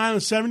Staten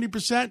Island?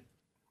 70%.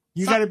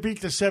 You got to beat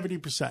the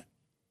 70%.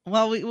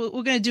 Well, we're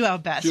going to do our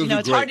best.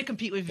 It's hard to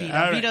compete with Vito.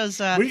 Right. Vito's.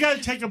 We got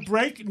to take a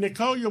break.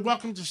 Nicole, you're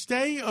welcome to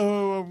stay,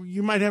 or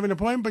you might have an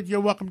appointment, but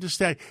you're welcome to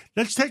stay.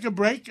 Let's take a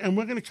break, and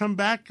we're going to come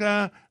back.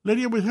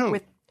 Lydia, with who?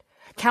 With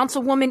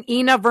Councilwoman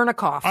Ina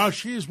Vernikoff. Oh,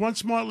 she is one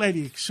smart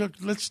lady. So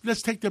let's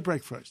take the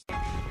break first.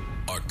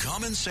 A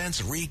common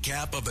sense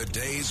recap of the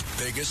day's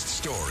biggest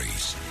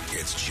stories.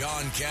 It's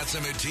John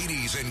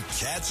Catsimatidis and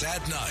Cats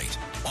at Night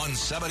on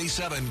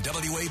 77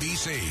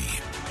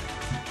 WABC.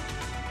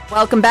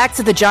 Welcome back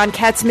to the John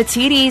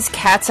Catsimatidis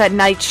Cats at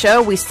Night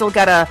show. We still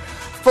got a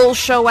full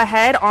show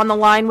ahead. On the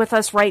line with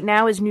us right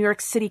now is New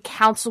York City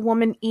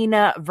Councilwoman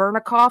Inna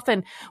Vernikov,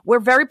 and we're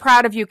very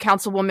proud of you,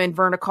 Councilwoman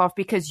Vernikov,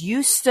 because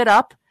you stood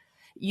up.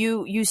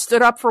 You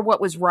stood up for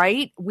what was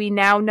right. We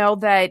now know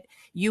that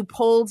you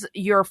pulled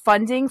your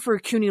funding for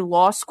CUNY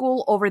Law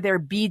School over their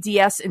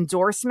BDS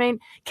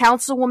endorsement.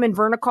 Councilwoman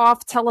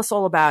Vernikov, tell us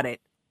all about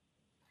it.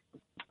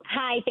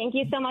 Hi, thank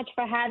you so much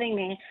for having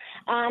me.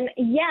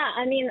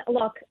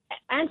 Look,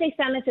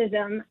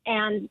 anti-Semitism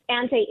and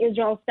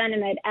anti-Israel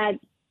sentiment at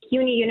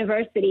CUNY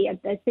University,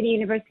 at the City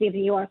University of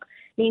New York,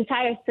 the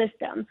entire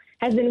system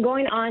has been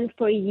going on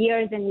for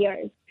years and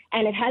years,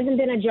 and it hasn't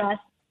been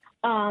addressed.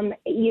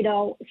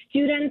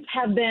 Students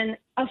have been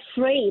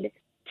afraid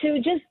to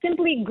just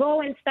simply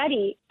go and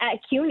study at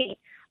CUNY,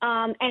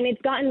 and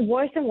it's gotten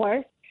worse and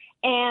worse.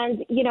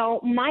 And,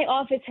 my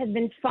office has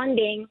been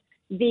funding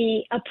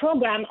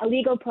a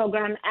legal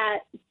program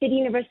at City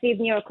University of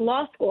New York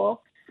Law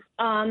School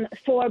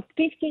for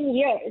 15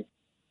 years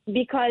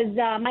because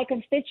our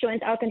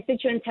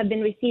constituents have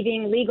been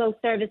receiving legal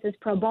services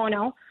pro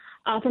bono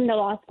from the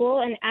law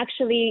school, and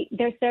actually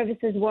their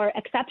services were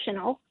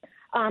exceptional.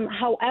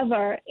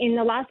 However, in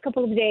the last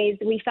couple of days,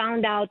 we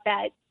found out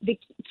that the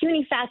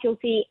CUNY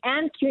faculty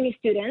and CUNY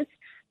students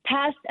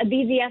passed a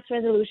BZS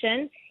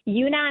resolution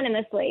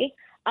unanimously.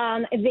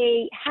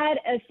 They had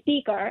a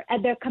speaker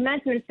at their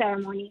commencement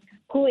ceremony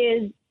who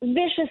is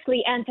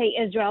viciously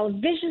anti-Israel,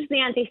 viciously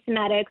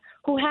anti-Semitic,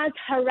 who has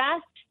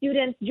harassed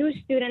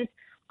Jewish students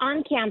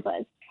on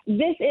campus.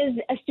 This is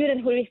a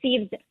student who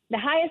received the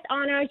highest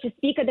honor to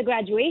speak at the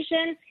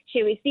graduation.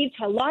 She received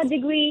her law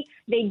degree.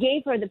 They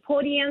gave her the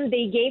podium.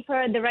 They gave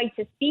her the right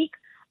to speak.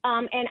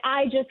 And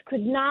I just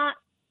could not,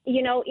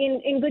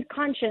 in good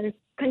conscience,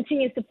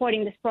 continue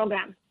supporting this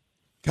program.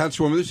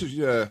 Councilwoman, this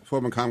is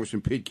former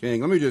Congressman Pete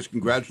King. Let me just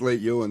congratulate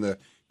you on the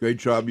great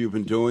job you've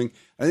been doing.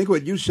 I think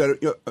what you said,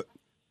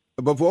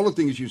 above all the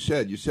things you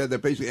said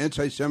that basically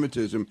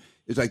anti-Semitism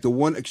is like the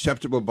one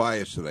acceptable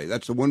bias today.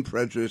 That's the one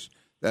prejudice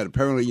that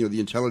apparently, the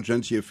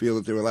intelligentsia feel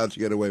that they're allowed to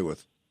get away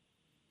with.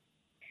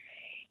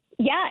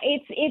 Yeah,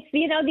 it's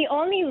the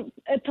only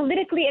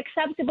politically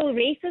acceptable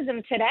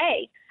racism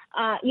today.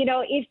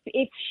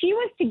 If she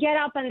was to get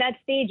up on that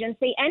stage and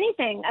say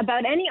anything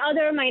about any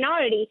other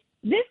minority,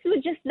 this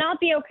would just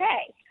not be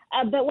okay.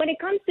 But when it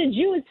comes to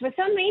Jews, for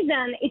some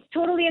reason, it's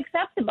totally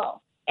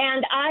acceptable.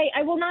 And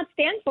I will not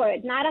stand for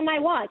it, not on my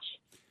watch.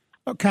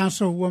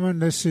 Councilwoman,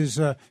 this is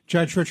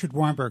Judge Richard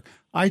Weinberg.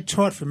 I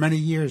taught for many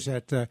years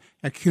at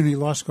CUNY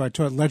Law School. I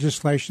taught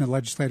legislation and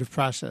legislative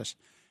process.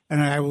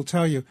 And I will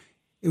tell you,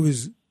 it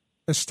was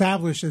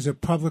established as a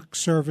public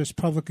service,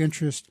 public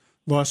interest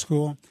law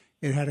school.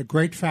 It had a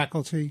great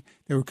faculty.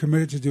 They were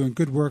committed to doing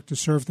good work to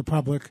serve the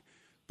public,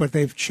 but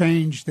they've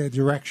changed their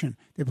direction.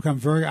 They've become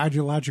very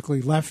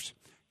ideologically left.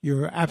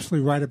 You're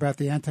absolutely right about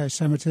the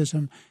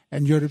anti-Semitism,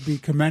 and you're to be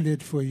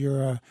commended for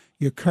your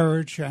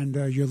courage and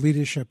your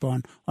leadership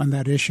on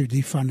that issue,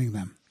 defunding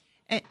them.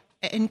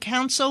 And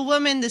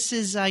Councilwoman, this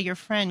is your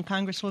friend,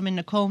 Congresswoman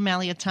Nicole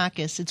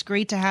Malliotakis. It's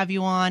great to have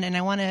you on, and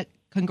I want to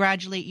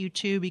congratulate you,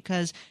 too,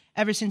 because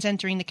ever since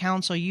entering the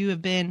council, you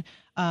have been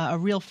a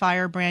real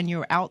firebrand.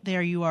 You're out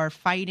there. You are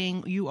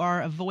fighting. You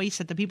are a voice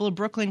that the people of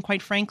Brooklyn,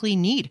 quite frankly,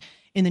 need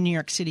in the New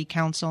York City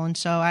Council. And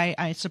so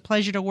it's a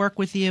pleasure to work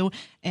with you,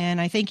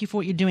 and I thank you for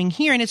what you're doing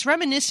here. And it's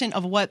reminiscent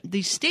of what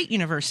the State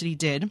University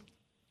did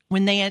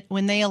when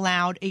they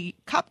allowed a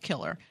cop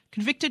killer,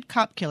 convicted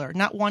cop killer,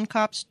 not one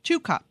cop, two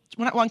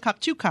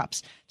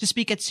cops, to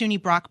speak at SUNY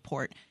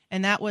Brockport.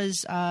 And that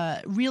was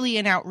really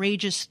an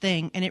outrageous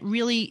thing, and it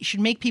really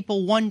should make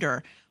people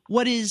wonder,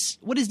 what is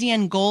the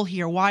end goal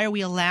here? Why are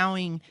we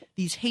allowing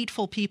these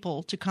hateful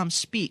people to come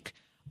speak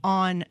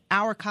on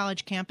our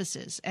college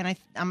campuses? And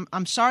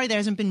I'm sorry there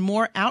hasn't been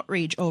more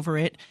outrage over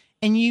it.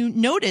 And you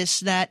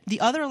notice that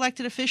the other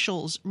elected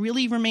officials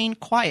really remain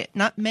quiet.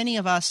 Not many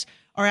of us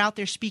are out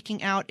there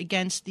speaking out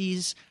against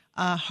these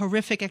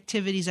horrific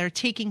activities that are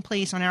taking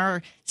place on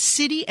our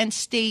city and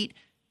state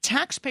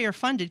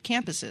taxpayer-funded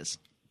campuses.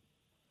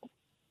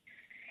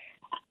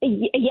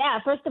 Yeah,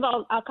 first of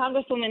all,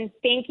 Congresswoman,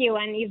 thank you.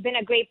 And you've been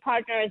a great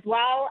partner as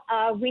well.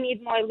 We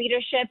need more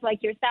leadership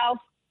like yourself.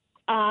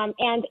 I've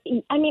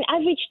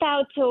reached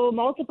out to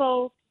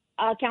multiple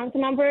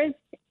council members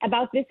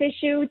about this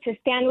issue to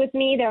stand with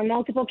me. There are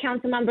multiple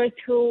council members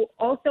who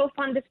also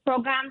fund this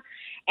program,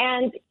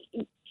 and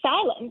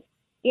silence.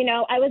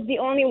 I was the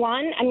only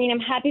one. I'm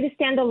happy to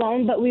stand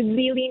alone, but we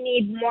really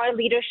need more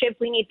leadership.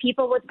 We need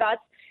people with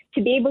guts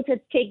to be able to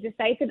take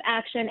decisive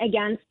action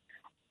against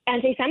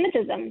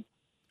anti-Semitism.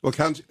 Well,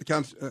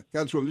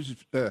 Councilwoman, this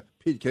is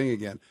Pete King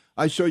again.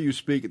 I saw you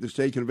speak at the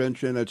state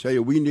convention. I tell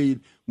you, we need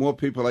more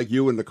people like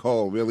you and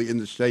Nicole, really, in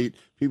the state.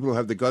 People who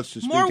have the guts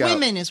to speak out. More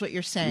women is what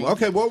you're saying.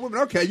 Okay, more women.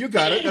 Okay, you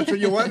got it. That's what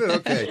you wanted.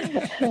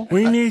 Okay.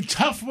 We need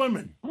tough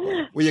women.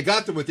 Well, you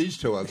got them with these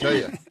two, I'll tell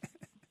you.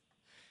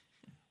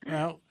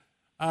 Well,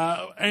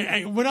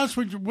 and what else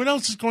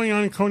is going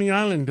on in Coney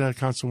Island,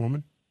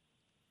 Councilwoman?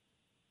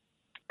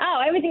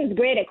 Oh, everything's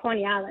great at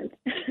Coney Island.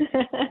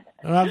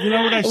 You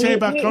know what I say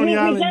about Coney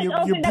Island?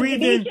 You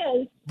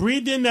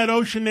breathe in that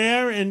ocean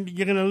air, and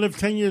you're going to live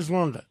 10 years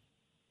longer.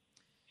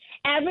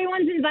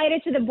 Everyone's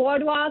invited to the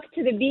boardwalk,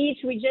 to the beach.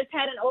 We just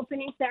had an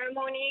opening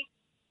ceremony.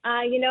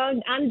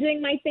 I'm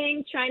doing my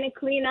thing, trying to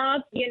clean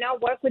up,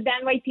 work with the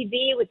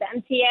NYPD, with the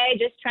MTA,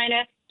 just trying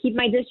to keep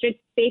my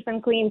district safe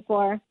and clean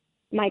for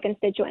my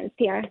constituents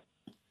here.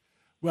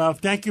 Well,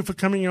 thank you for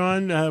coming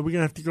on. We're going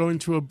to have to go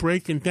into a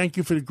break, and thank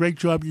you for the great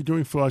job you're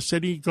doing for our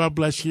city. God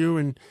bless you,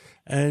 and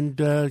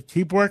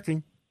keep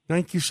working.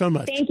 Thank you so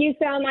much. Thank you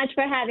so much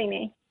for having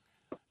me.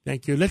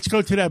 Thank you. Let's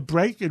go to that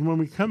break, and when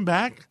we come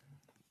back,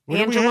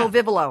 Angelo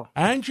Vivolo.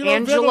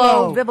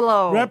 Angelo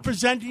Vivolo.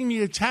 Representing the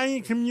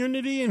Italian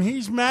community, and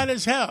he's mad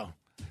as hell.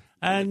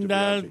 And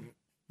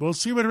we'll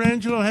see what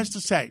Angelo has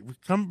to say.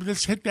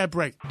 Let's hit that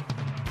break.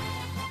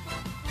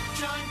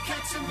 John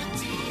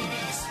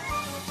Catsimatidis,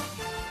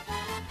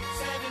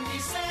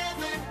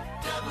 77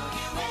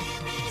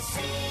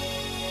 WABC.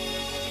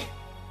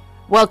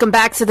 Welcome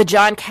back to the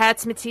John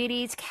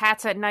Catsimatidis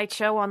Cats at Night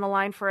show. On the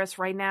line for us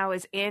right now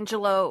is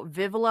Angelo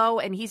Vivolo,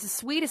 and he's the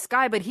sweetest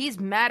guy, but he's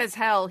mad as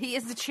hell. He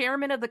is the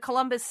chairman of the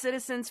Columbus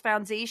Citizens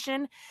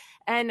Foundation.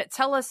 And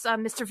tell us,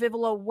 Mr.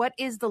 Vivolo, what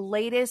is the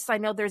latest? I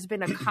know there's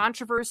been a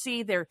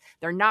controversy. They're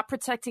not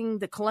protecting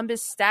the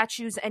Columbus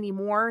statues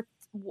anymore.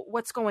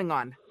 What's going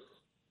on?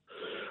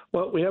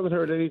 Well, we haven't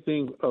heard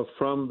anything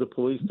from the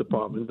police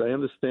department. I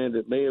understand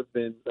it may have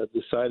been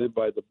decided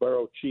by the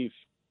borough chief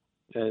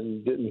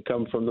and didn't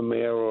come from the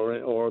mayor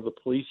or the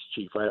police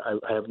chief.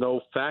 I have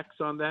no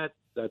facts on that.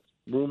 That's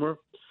rumor.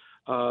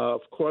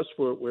 Of course,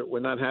 we're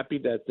not happy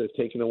that they're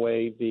taking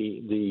away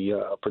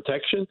the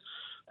protection.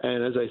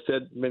 And as I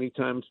said many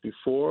times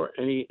before,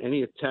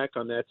 any attack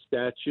on that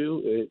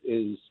statue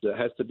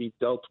has to be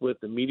dealt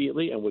with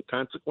immediately and with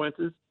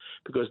consequences,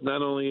 because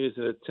not only is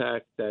it an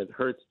attack that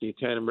hurts the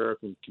Italian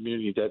American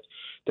community that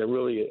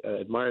really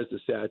admires the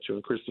statue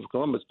and Christopher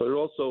Columbus, but it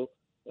also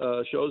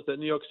shows that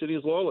New York City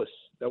is lawless,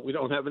 that we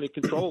don't have any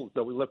control,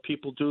 that we let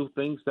people do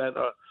things that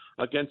are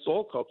against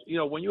all cultures.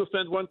 When you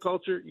offend one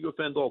culture, you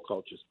offend all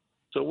cultures.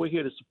 So we're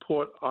here to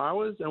support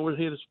ours, and we're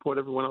here to support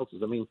everyone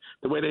else's. I mean,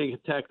 the way they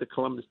attack the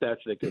Columbus statue,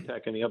 they can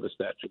attack any other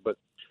statue. But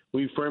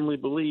we firmly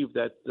believe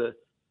that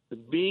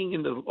being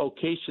in the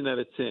location that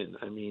it's in,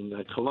 I mean,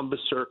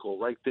 Columbus Circle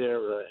right there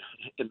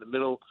in the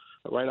middle,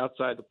 right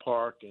outside the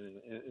park,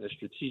 in a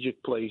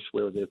strategic place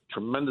where there's a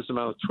tremendous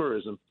amount of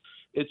tourism,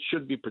 it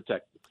should be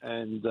protected.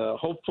 And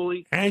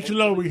hopefully...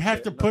 Angelo, we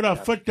have to put our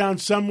foot down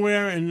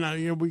somewhere,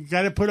 and we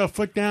got to put our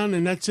foot down,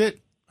 and that's it.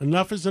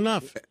 Enough is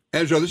enough.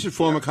 Angelo, this is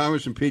former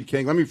Congressman Pete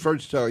King. Let me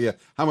first tell you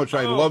how much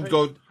I loved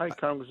going. Hi,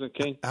 Congressman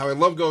King. How I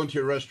love going to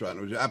your restaurant.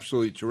 It was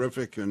absolutely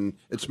terrific, and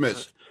it's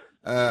missed.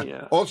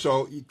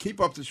 Also, you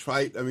keep up this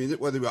fight. I mean,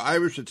 whether we're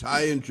Irish,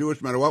 Italian,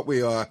 Jewish, no matter what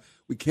we are,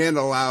 we can't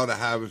allow to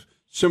have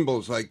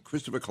symbols like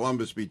Christopher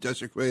Columbus be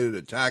desecrated,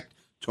 attacked,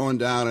 torn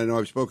down. I know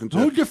I've spoken to...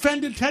 Who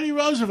defended Teddy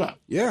Roosevelt?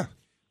 Yeah.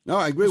 No,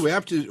 I agree. We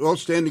have to all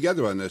stand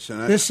together on this.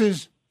 And this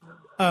is...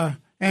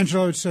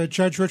 Angelo, it's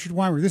Judge Richard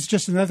Weinberg. This is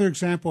just another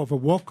example of a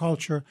woke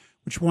culture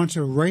which wants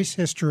to erase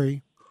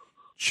history,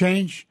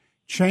 change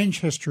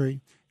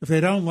history. If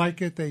they don't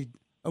like it, they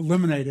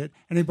eliminate it.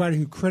 Anybody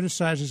who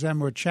criticizes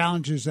them or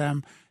challenges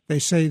them, they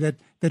say that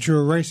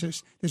you're a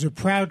racist. There's a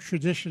proud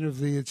tradition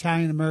of the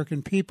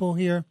Italian-American people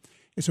here.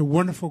 It's a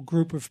wonderful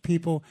group of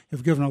people who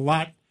have given a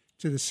lot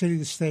to the city,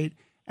 the state,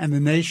 and the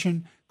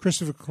nation.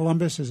 Christopher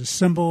Columbus is a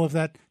symbol of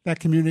that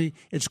community.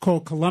 It's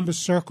called Columbus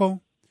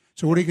Circle.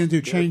 So what are you going to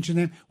do, change the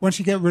name? Once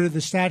you get rid of the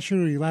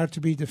statue, you allow it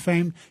to be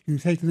defamed, you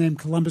can take the name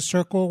Columbus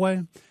Circle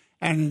away.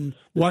 And in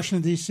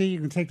Washington, D.C., you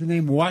can take the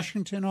name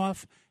Washington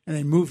off, and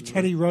they move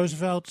Teddy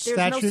Roosevelt's statue.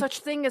 There's no such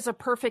thing as a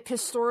perfect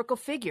historical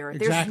figure.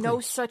 Exactly. There's no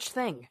such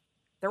thing.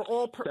 They're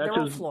all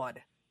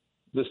flawed.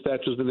 The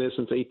statue's been there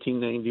since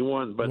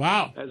 1891. But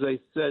wow. As I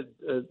said,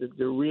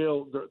 the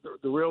real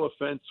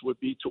offense would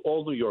be to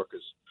all New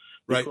Yorkers.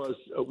 Right. Because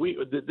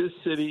this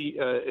city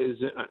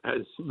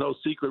has no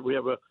secret. We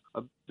have a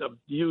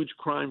huge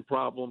crime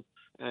problem,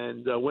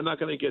 and we're not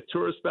going to get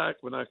tourists back.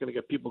 We're not going to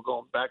get people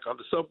going back on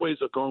the subways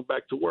or going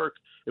back to work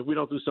if we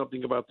don't do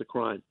something about the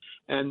crime.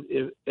 And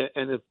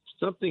if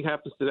something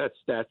happens to that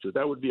statue,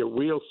 that would be a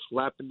real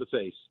slap in the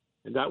face,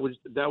 and that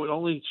would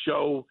only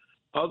show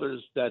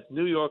others that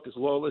New York is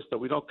lawless, that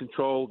we don't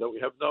control, that we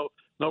have no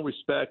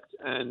respect,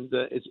 and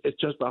it's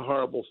just a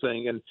horrible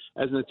thing. And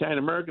as an Italian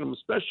American, I'm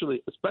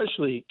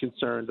especially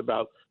concerned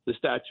about the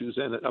statues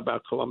and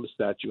about Columbus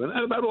statue and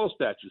about all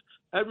statues.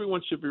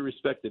 Everyone should be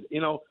respected.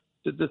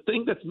 The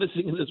thing that's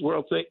missing in this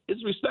world today is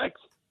respect.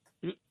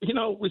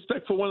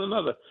 Respect for one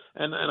another.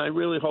 And I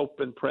really hope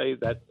and pray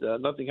that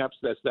nothing happens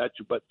to that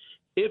statue. But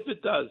if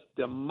it does,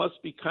 there must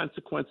be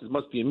consequences,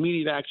 must be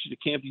immediate action. It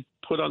can't be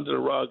put under the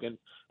rug and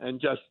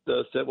just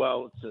said,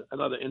 well, it's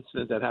another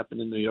incident that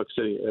happened in New York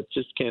City. It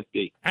just can't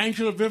be.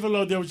 Angelo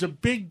Vivolo, there was a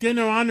big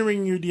dinner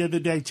honoring you the other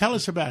day. Tell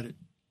us about it.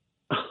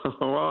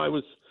 Well, I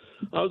was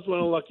one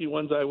of the lucky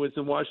ones. I was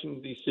in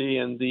Washington, D.C.,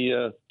 and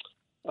the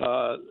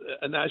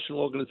a national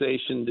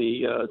organization,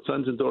 the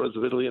Sons and Daughters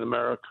of Italy in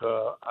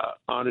America,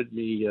 honored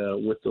me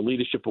with the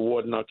Leadership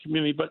Award in our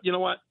community. But you know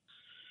what?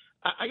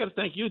 I got to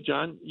thank you,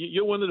 John.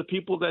 You're one of the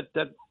people that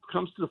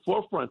comes to the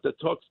forefront, that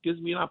gives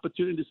me an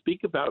opportunity to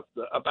speak about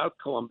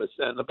Columbus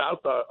and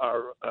about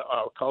our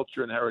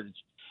culture and heritage.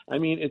 I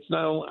mean, it's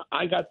not only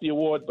I got the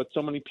award, but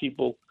so many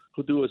people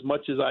who do as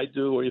much as I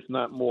do, or if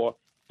not more,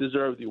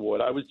 deserve the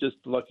award. I was just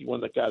the lucky one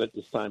that got it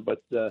this time.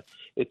 But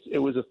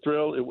it was a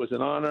thrill, it was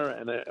an honor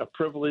and a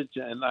privilege,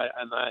 and I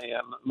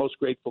am most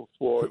grateful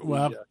for.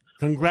 Well,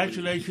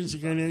 congratulations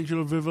again,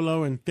 Angelo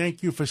Vivolo, and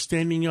thank you for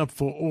standing up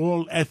for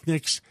all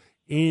ethnics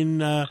in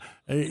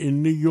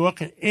New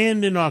York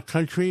and in our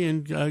country,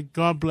 and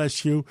God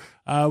bless you.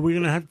 We're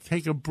going to have to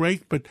take a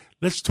break, but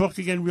let's talk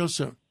again real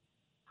soon.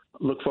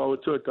 Look forward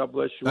to it. God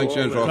bless you. Thanks,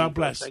 all. Angelo. God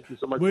bless. Thank you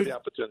so much for the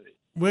opportunity.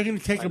 We're going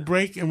to take a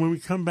break, and when we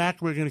come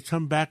back, we're going to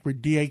come back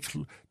with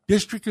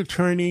District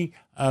Attorney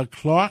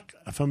Clark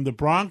from the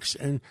Bronx,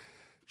 and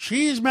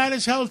she is mad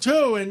as hell,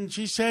 too, and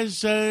she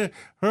says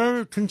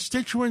her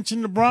constituents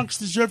in the Bronx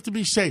deserve to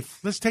be safe.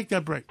 Let's take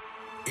that break.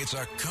 It's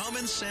a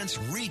common sense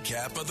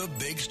recap of the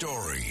big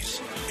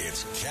stories.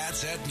 It's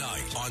Cats at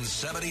Night on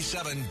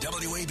 77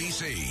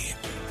 WABC.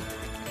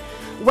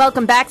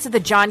 Welcome back to the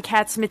John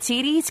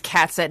Catsimatidis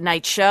Cats at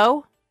Night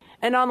show.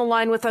 And on the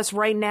line with us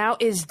right now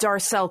is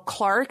Darcel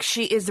Clark.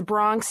 She is the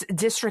Bronx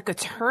District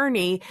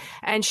Attorney,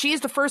 and she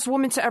is the first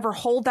woman to ever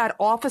hold that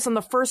office and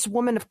the first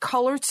woman of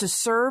color to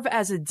serve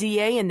as a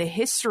DA in the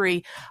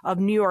history of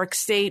New York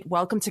State.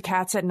 Welcome to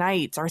Cats at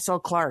Night,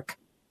 Darcel Clark.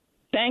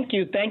 Thank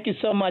you. Thank you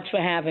so much for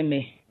having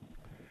me.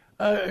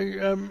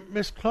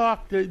 Ms.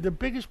 Clark, the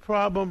biggest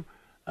problem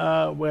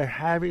we're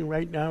having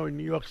right now in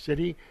New York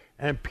City,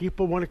 and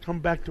people want to come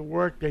back to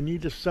work, they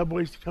need the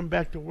subways to come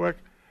back to work,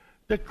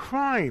 the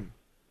crime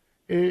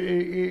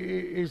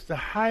is the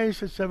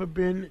highest it's ever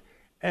been,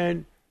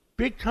 and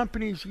big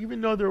companies, even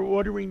though they're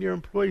ordering their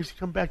employees to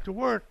come back to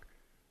work,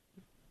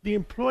 the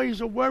employees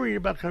are worried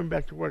about coming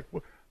back to work.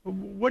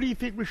 What do you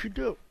think we should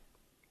do?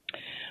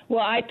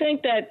 Well, I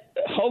think that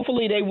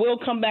hopefully they will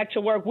come back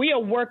to work. We are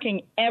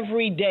working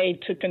every day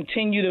to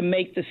continue to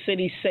make the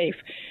city safe.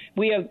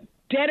 We are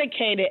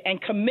dedicated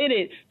and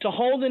committed to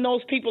holding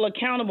those people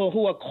accountable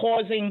who are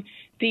causing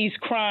these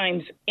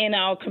crimes in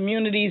our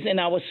communities, in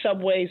our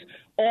subways,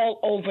 all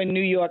over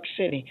New York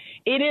City.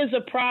 It is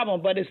a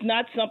problem, but it's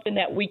not something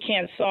that we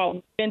can't solve.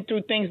 We've been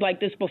through things like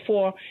this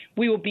before.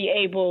 We will be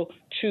able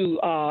to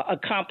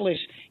accomplish,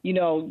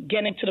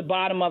 getting to the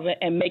bottom of it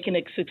and making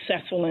it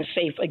successful and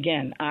safe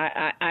again.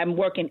 I'm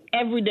working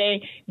every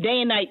day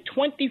and night,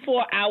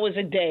 24 hours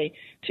a day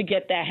to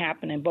get that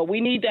happening. But we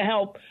need the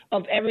help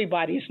of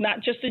everybody. It's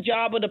not just the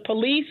job of the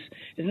police.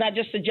 It's not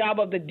just the job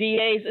of the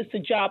DAs. It's the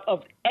job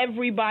of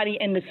everybody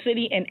in the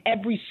city and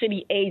every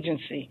city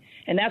agency.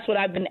 And that's what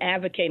I've been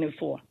advocating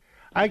for.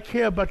 I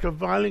care about the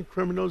violent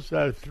criminals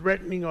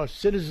threatening our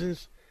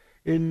citizens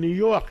in New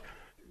York.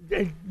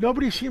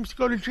 Nobody seems to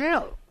go to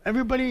jail.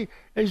 Everybody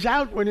is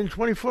out within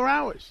 24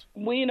 hours.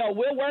 We're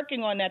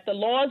working on that. The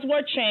laws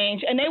were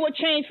changed, and they were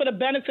changed for the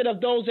benefit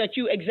of those that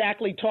you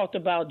exactly talked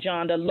about,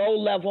 John, the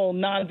low-level,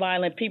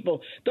 nonviolent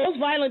people. Those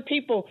violent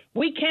people,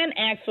 we can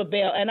ask for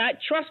bail, and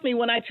trust me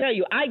when I tell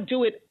you, I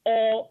do it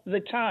all the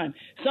time.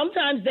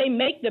 Sometimes they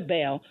make the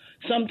bail,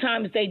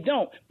 sometimes they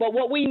don't. But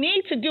what we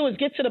need to do is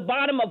get to the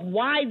bottom of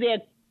why they're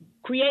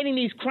creating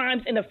these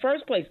crimes in the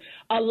first place.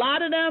 A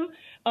lot of them,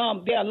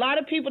 there are a lot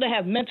of people that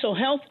have mental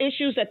health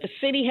issues that the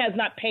city has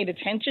not paid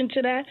attention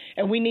to that,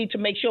 and we need to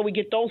make sure we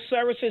get those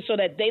services so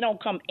that they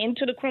don't come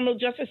into the criminal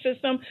justice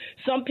system.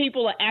 Some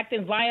people are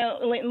acting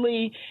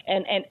violently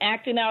and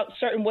acting out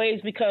certain ways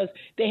because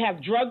they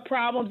have drug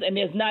problems and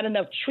there's not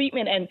enough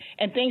treatment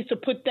and things to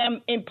put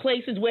them in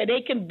places where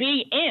they can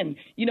be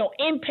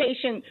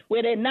inpatient,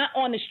 where they're not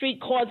on the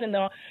street causing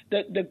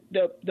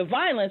the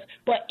violence,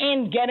 but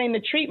in getting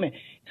the treatment.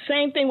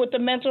 Same thing with the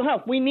mental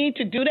health. We need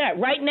to do that.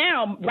 Right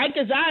now,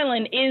 Rikers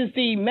Island is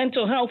the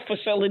mental health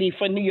facility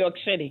for New York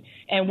City.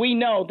 And we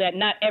know that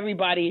not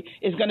everybody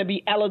is going to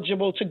be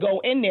eligible to go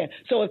in there.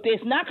 So if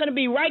there's not going to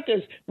be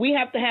Rikers, we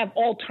have to have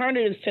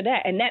alternatives to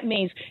that. And that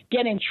means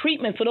getting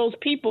treatment for those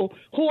people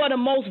who are the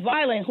most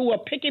violent, who are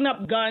picking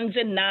up guns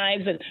and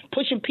knives and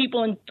pushing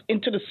people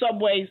into the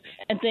subways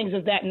and things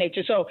of that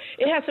nature. So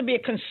it has to be a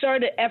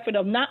concerted effort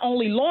of not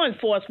only law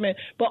enforcement,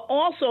 but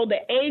also the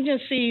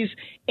agencies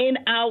in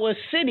our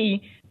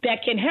city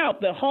that can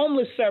help, the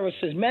homeless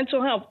services,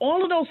 mental health,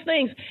 all of those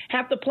things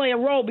have to play a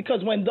role,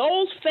 because when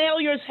those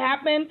failures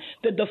happen,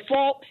 the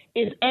default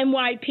is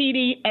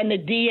NYPD and the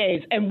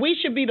DAs, and we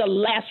should be the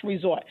last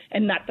resort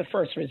and not the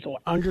first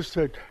resort.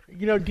 Understood.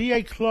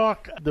 DA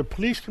Clark, the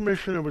police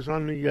commissioner, was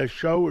on the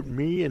show with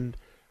me and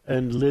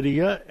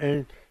Lydia,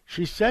 and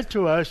she said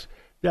to us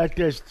that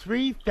there's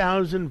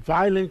 3,000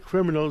 violent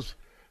criminals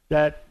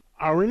that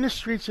are in the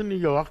streets of New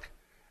York,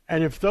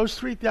 and if those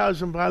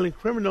 3,000 violent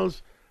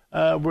criminals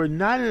were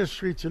not in the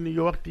streets of New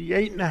York, the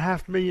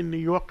 8.5 million New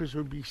Yorkers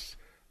would be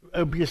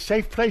a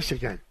safe place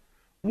again.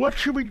 What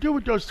should we do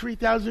with those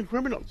 3,000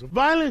 criminals?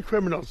 Violent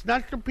criminals,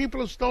 not the people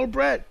who stole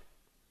bread.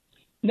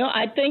 No,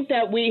 I think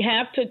that we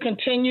have to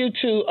continue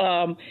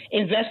to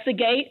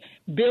investigate,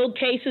 build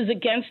cases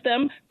against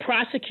them,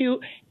 prosecute,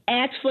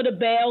 ask for the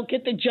bail,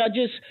 get the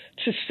judges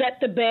to set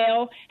the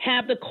bail,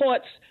 have the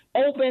courts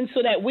open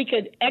so that we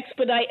could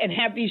expedite and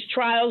have these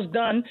trials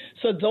done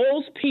so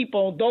those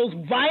people, those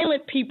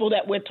violent people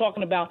that we're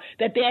talking about,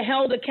 that they're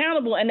held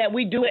accountable and that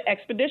we do it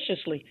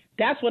expeditiously.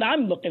 That's what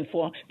I'm looking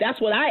for.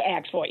 That's what I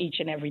ask for each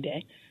and every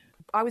day.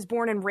 I was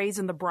born and raised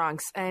in the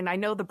Bronx, and I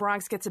know the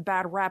Bronx gets a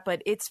bad rap,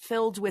 but it's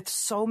filled with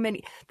so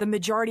many, the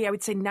majority, I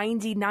would say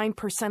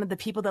 99% of the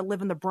people that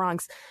live in the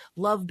Bronx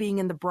love being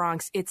in the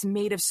Bronx. It's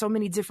made of so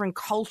many different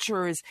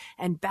cultures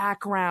and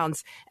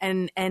backgrounds,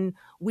 and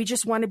we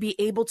just want to be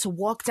able to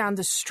walk down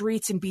the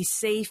streets and be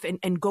safe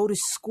and go to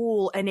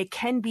school, and it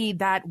can be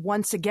that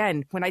once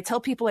again. When I tell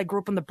people I grew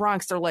up in the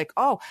Bronx, they're like,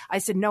 oh, I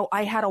said, no,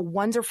 I had a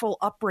wonderful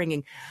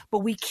upbringing, but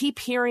we keep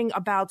hearing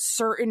about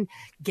certain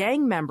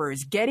gang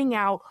members getting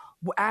out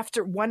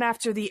one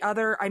after the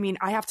other. I mean,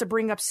 I have to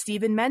bring up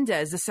Stephen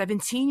Mendez, the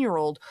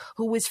 17-year-old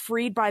who was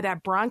freed by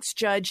that Bronx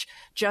judge,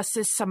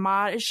 Justice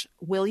Samaj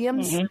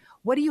Williams. Mm-hmm.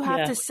 What do you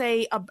have to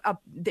say?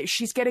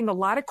 She's getting a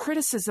lot of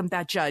criticism,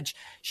 that judge.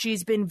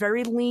 She's been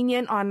very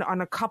lenient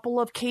on a couple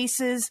of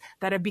cases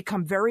that have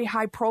become very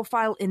high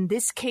profile. In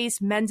this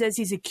case, Mendez,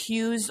 he's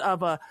accused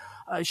of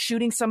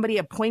shooting somebody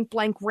at point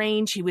blank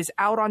range. He was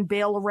out on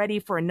bail already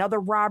for another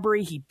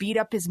robbery. He beat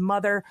up his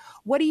mother.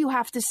 What do you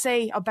have to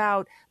say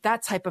about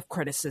that type of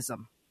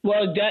criticism?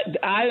 Well,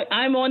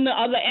 I'm on the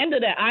other end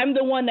of that. I'm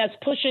the one that's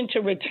pushing to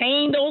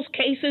retain those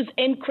cases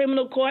in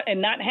criminal court and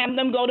not have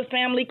them go to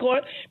family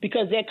court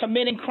because they're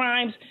committing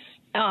crimes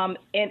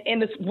in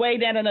the way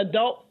that an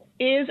adult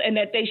is, and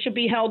that they should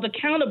be held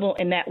accountable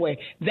in that way.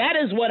 That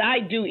is what I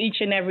do each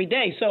and every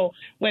day. So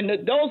when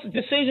those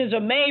decisions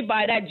are made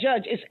by that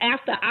judge, it's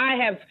after I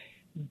have,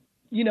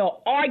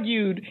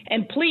 argued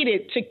and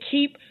pleaded to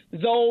keep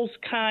those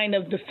kind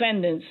of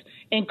defendants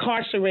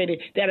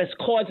incarcerated that is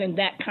causing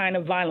that kind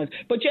of violence.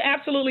 But you're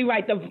absolutely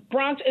right. The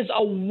Bronx is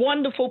a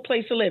wonderful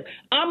place to live.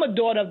 I'm a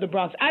daughter of the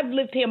Bronx. I've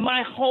lived here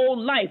my whole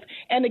life.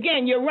 And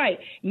again, you're right.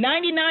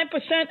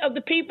 99% of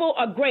the people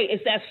are great.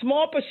 It's that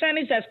small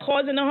percentage that's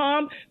causing the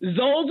harm.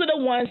 Those are the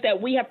ones that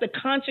we have to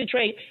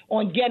concentrate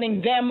on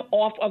getting them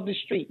off of the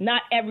street,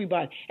 not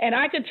everybody. And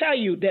I can tell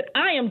you that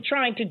I am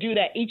trying to do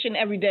that each and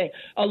every day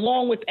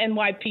along with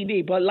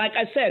NYPD. But like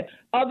I said,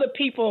 other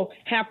people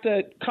have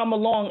to come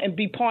along and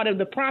be part of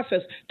the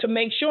process to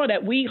make sure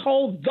that we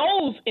hold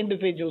those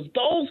individuals,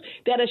 those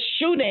that are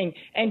shooting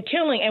and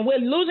killing. And we're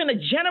losing a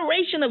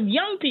generation of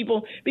young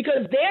people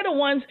because they're the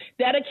ones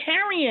that are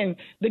carrying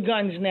the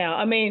guns now.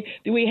 I mean,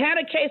 we had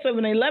a case of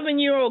an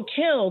 11-year-old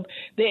killed.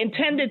 The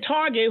intended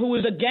target, who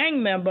was a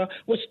gang member,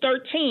 was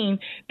 13.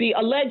 The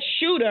alleged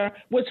shooter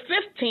was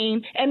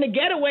 15. And the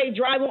getaway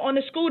driver on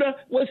the scooter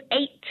was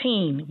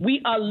 18.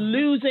 We are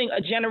losing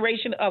a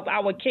generation of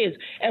our kids.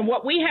 And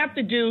what we have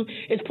to do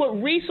is put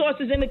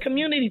resources in the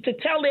community to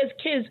tell these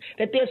kids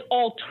that there's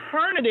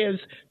alternatives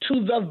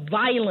to the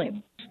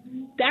violence.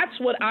 That's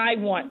what I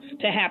want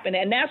to happen.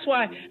 And that's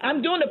why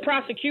I'm doing the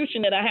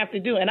prosecution that I have to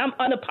do. And I'm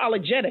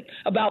unapologetic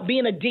about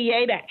being a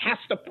DA that has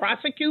to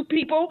prosecute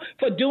people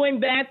for doing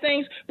bad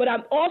things. But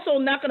I'm also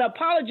not going to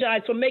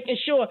apologize for making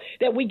sure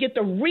that we get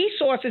the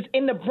resources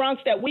in the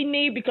Bronx that we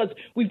need, because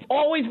we've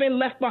always been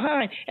left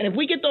behind. And if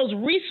we get those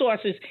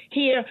resources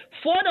here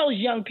for those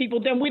young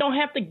people, then we don't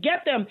have to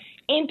get them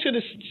into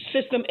the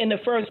system in the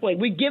first place.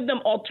 We give them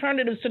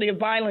alternatives to their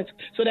violence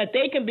so that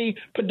they can be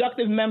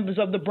productive members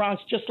of the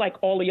Bronx, just like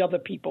all the other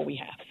people we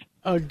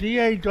have.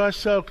 D.A.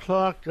 Darcel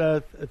Clarke,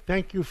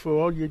 thank you for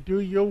all you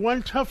do. You're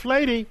one tough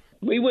lady.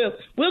 We will.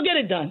 We'll get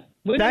it done.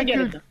 We'll get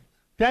it done.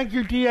 Thank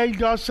you, D.A.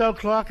 Darcel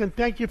Clarke, and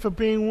thank you for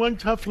being one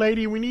tough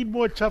lady. We need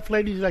more tough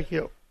ladies like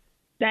you.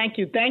 Thank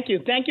you. Thank you.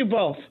 Thank you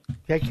both.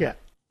 Take care.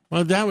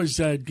 Well, that was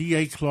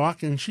D.A.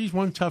 Clarke, and she's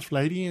one tough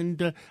lady,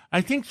 and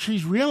I think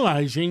she's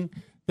realizing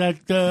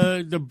that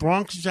the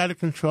Bronx is out of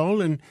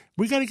control, and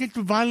we got to get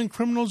the violent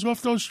criminals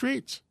off those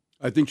streets.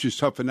 I think she's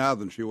tougher now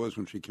than she was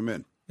when she came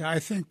in. Yeah, I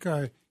think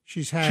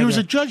she's had. She was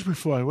a judge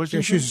before,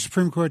 wasn't she? She was a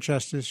Supreme Court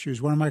justice. She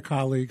was one of my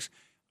colleagues.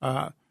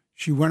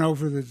 She went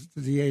over the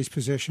DA's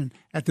position.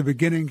 At the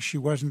beginning, she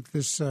wasn't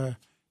this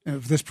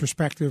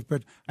perspective,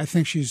 but I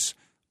think she's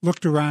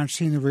looked around,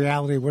 seen the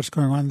reality of what's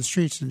going on in the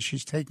streets, and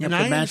she's taking up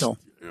the mantle.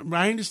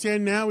 I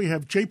understand now we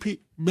have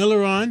J.P.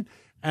 Miller on,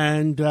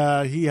 and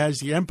he has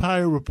the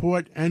Empire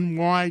Report,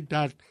 ny.com.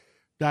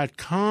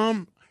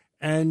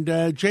 And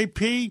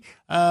JP,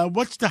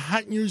 what's the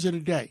hot news of the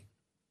day?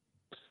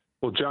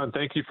 Well, John,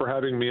 thank you for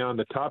having me on.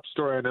 The top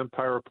story on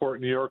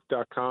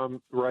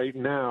EmpireReportNewYork.com right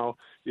now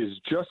is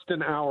just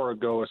an hour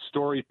ago, a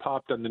story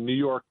popped on the New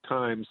York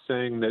Times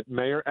saying that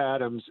Mayor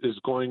Adams is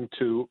going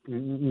to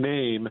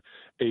name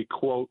a,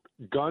 quote,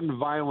 gun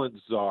violence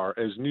czar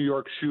as New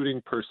York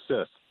shooting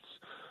persists.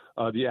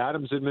 The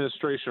Adams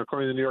administration,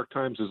 according to the New York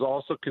Times, has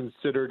also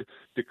considered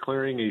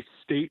declaring a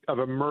state of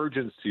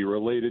emergency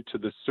related to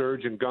the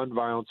surge in gun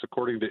violence,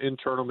 according to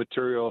internal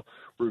material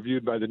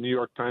reviewed by the New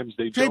York Times.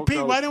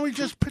 JP, why don't we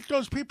just put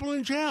those people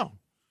in jail?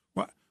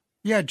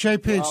 Yeah,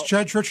 JP, it's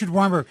Judge Richard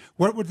Weinberg.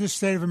 What would this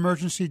state of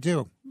emergency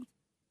do?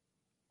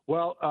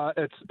 Well,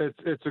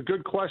 it's a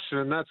good question,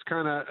 and that's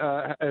kind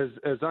of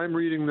as I'm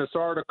reading this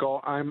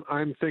article,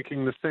 I'm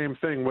thinking the same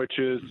thing, which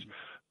is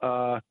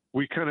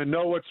we kind of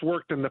know what's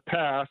worked in the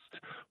past.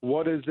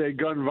 What is a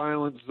gun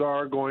violence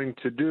czar going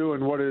to do,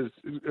 and what is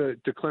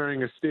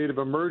declaring a state of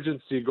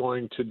emergency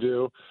going to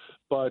do?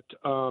 But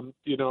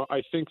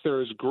I think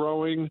there is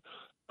growing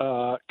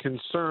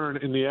concern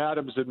in the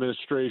Adams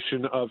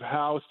administration of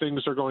how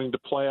things are going to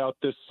play out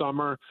this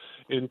summer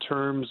in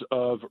terms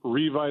of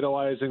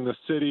revitalizing the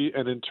city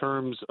and in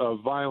terms of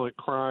violent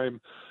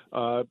crime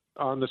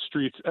on the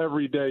streets.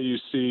 Every day you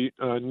see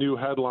new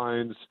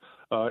headlines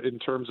in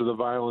terms of the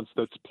violence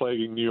that's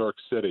plaguing New York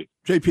City.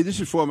 JP,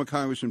 this is former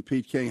Congressman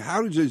Pete King.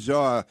 How does a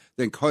czar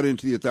then cut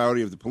into the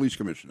authority of the police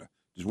commissioner?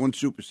 Does one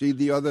supersede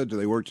the other? Do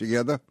they work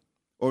together?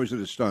 Or is it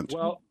a stunt?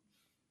 Well,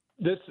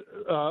 this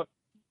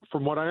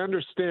from what I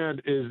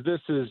understand, is this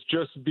is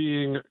just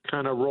being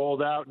kind of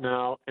rolled out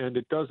now, and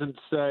it doesn't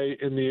say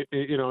in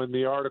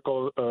the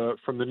article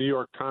from the New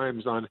York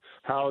Times on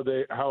how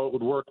it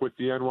would work with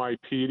the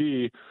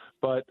NYPD.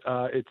 But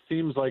it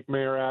seems like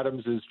Mayor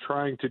Adams is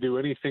trying to do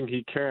anything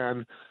he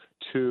can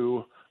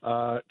to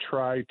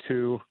try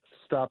to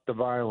stop the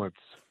violence.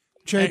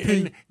 JP,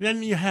 and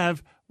then you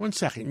have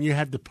you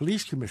have the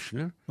police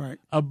commissioner. Right.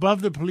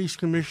 Above the police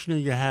commissioner,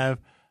 you have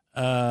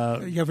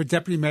a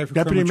deputy mayor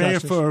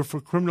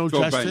for criminal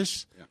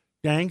justice.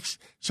 Thanks.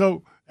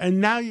 So,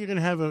 and now you're going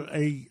to have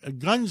a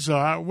gun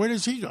czar. Where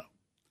does he go?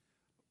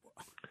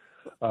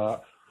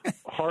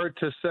 Hard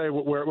to say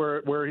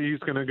where he's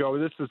going to go.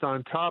 This is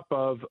on top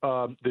of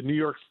the New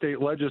York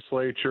State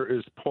Legislature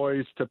is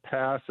poised to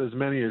pass as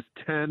many as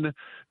 10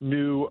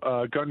 new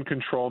gun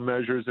control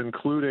measures,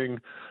 including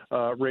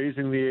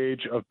raising the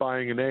age of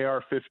buying an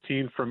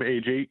AR-15 from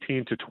age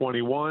 18 to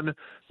 21,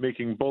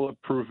 making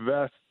bulletproof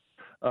vests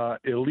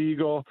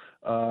illegal,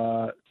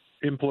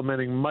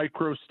 implementing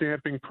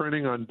micro-stamping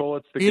printing on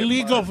bullets.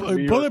 Illegal,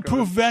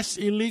 bulletproof vests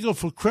illegal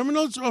for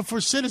criminals or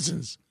for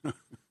citizens?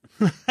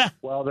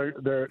 Well,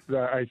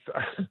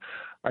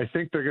 I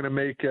think they're going to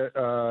make it,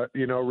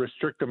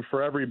 restrict them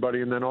for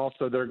everybody, and then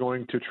also they're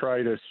going to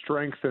try to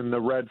strengthen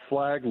the red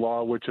flag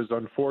law, which has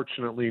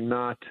unfortunately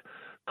not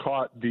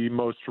caught the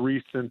most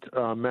recent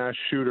mass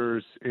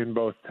shooters in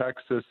both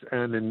Texas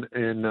and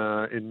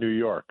in New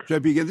York.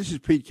 JP, again, this is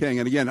Pete King,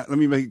 and again, let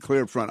me make it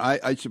clear up front.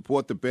 I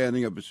support the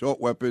banning of assault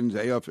weapons,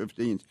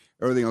 AR-15s,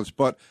 everything else,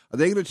 but are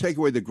they going to take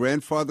away the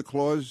grandfather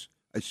clause?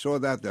 I saw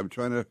that. I'm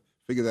trying to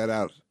figure that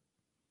out.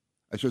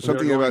 I saw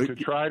something They're about going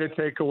to try to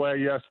take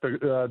away,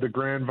 the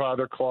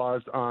grandfather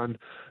clause on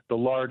the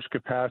large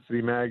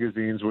capacity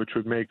magazines, which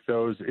would make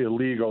those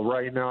illegal.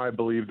 Right now, I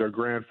believe they're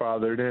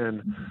grandfathered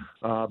in,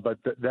 but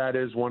that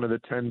is one of the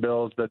 10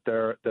 bills that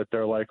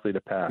they're likely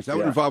to pass. That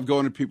would involve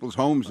going to people's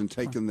homes and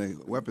taking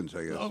the weapons,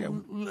 I guess.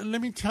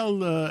 Let me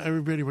tell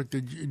everybody what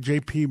the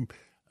J.P.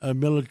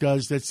 Miller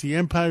does. That's the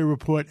Empire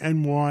Report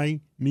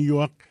NY, New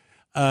York.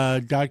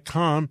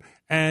 .com,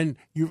 and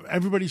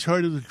everybody's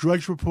heard of the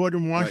Drudge Report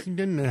in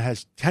Washington that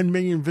has 10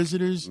 million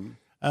visitors in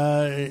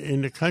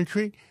the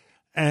country.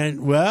 And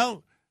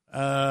the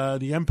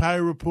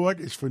Empire Report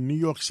is for New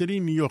York City,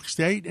 New York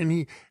State, and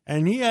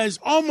he has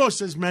almost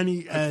as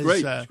many as.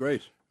 Great, that's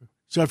great.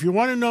 So if you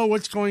want to know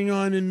what's going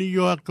on in New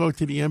York, go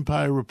to the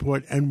Empire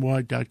Report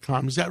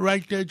NY.com. Is that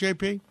right,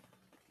 JP?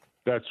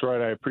 That's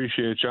right. I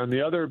appreciate it, John. The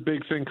other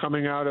big thing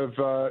coming out of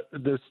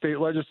the state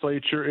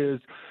legislature is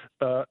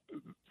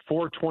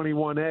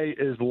 421A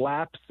is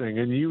lapsing,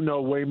 and you know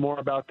way more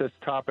about this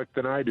topic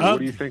than I do. What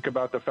do you think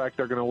about the fact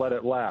they're going to let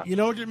it lapse? You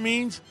know what it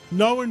means?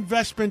 No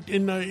investment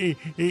in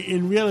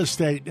real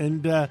estate,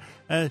 and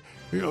it's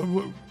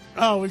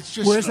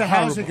just where's the horrible.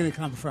 housing going to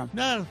come from?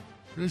 No,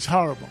 it's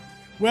horrible.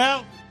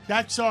 Well,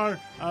 that's our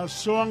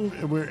song.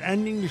 We're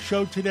ending the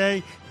show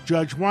today.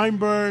 Judge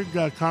Weinberg,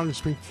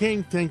 Congressman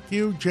King, thank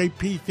you.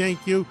 JP,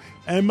 thank you,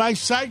 and my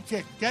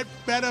sidekick, get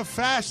better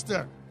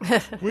faster.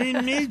 We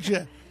need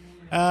you.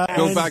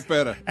 Go back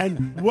better.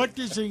 And what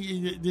does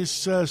this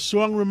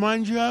song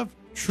remind you of?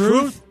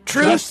 Truth,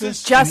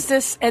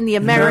 justice, and the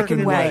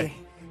American way.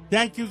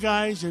 Thank you,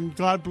 guys, and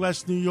God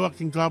bless New York,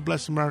 and God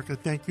bless America.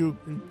 Thank you,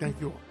 and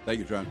thank you all. Thank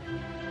you, John.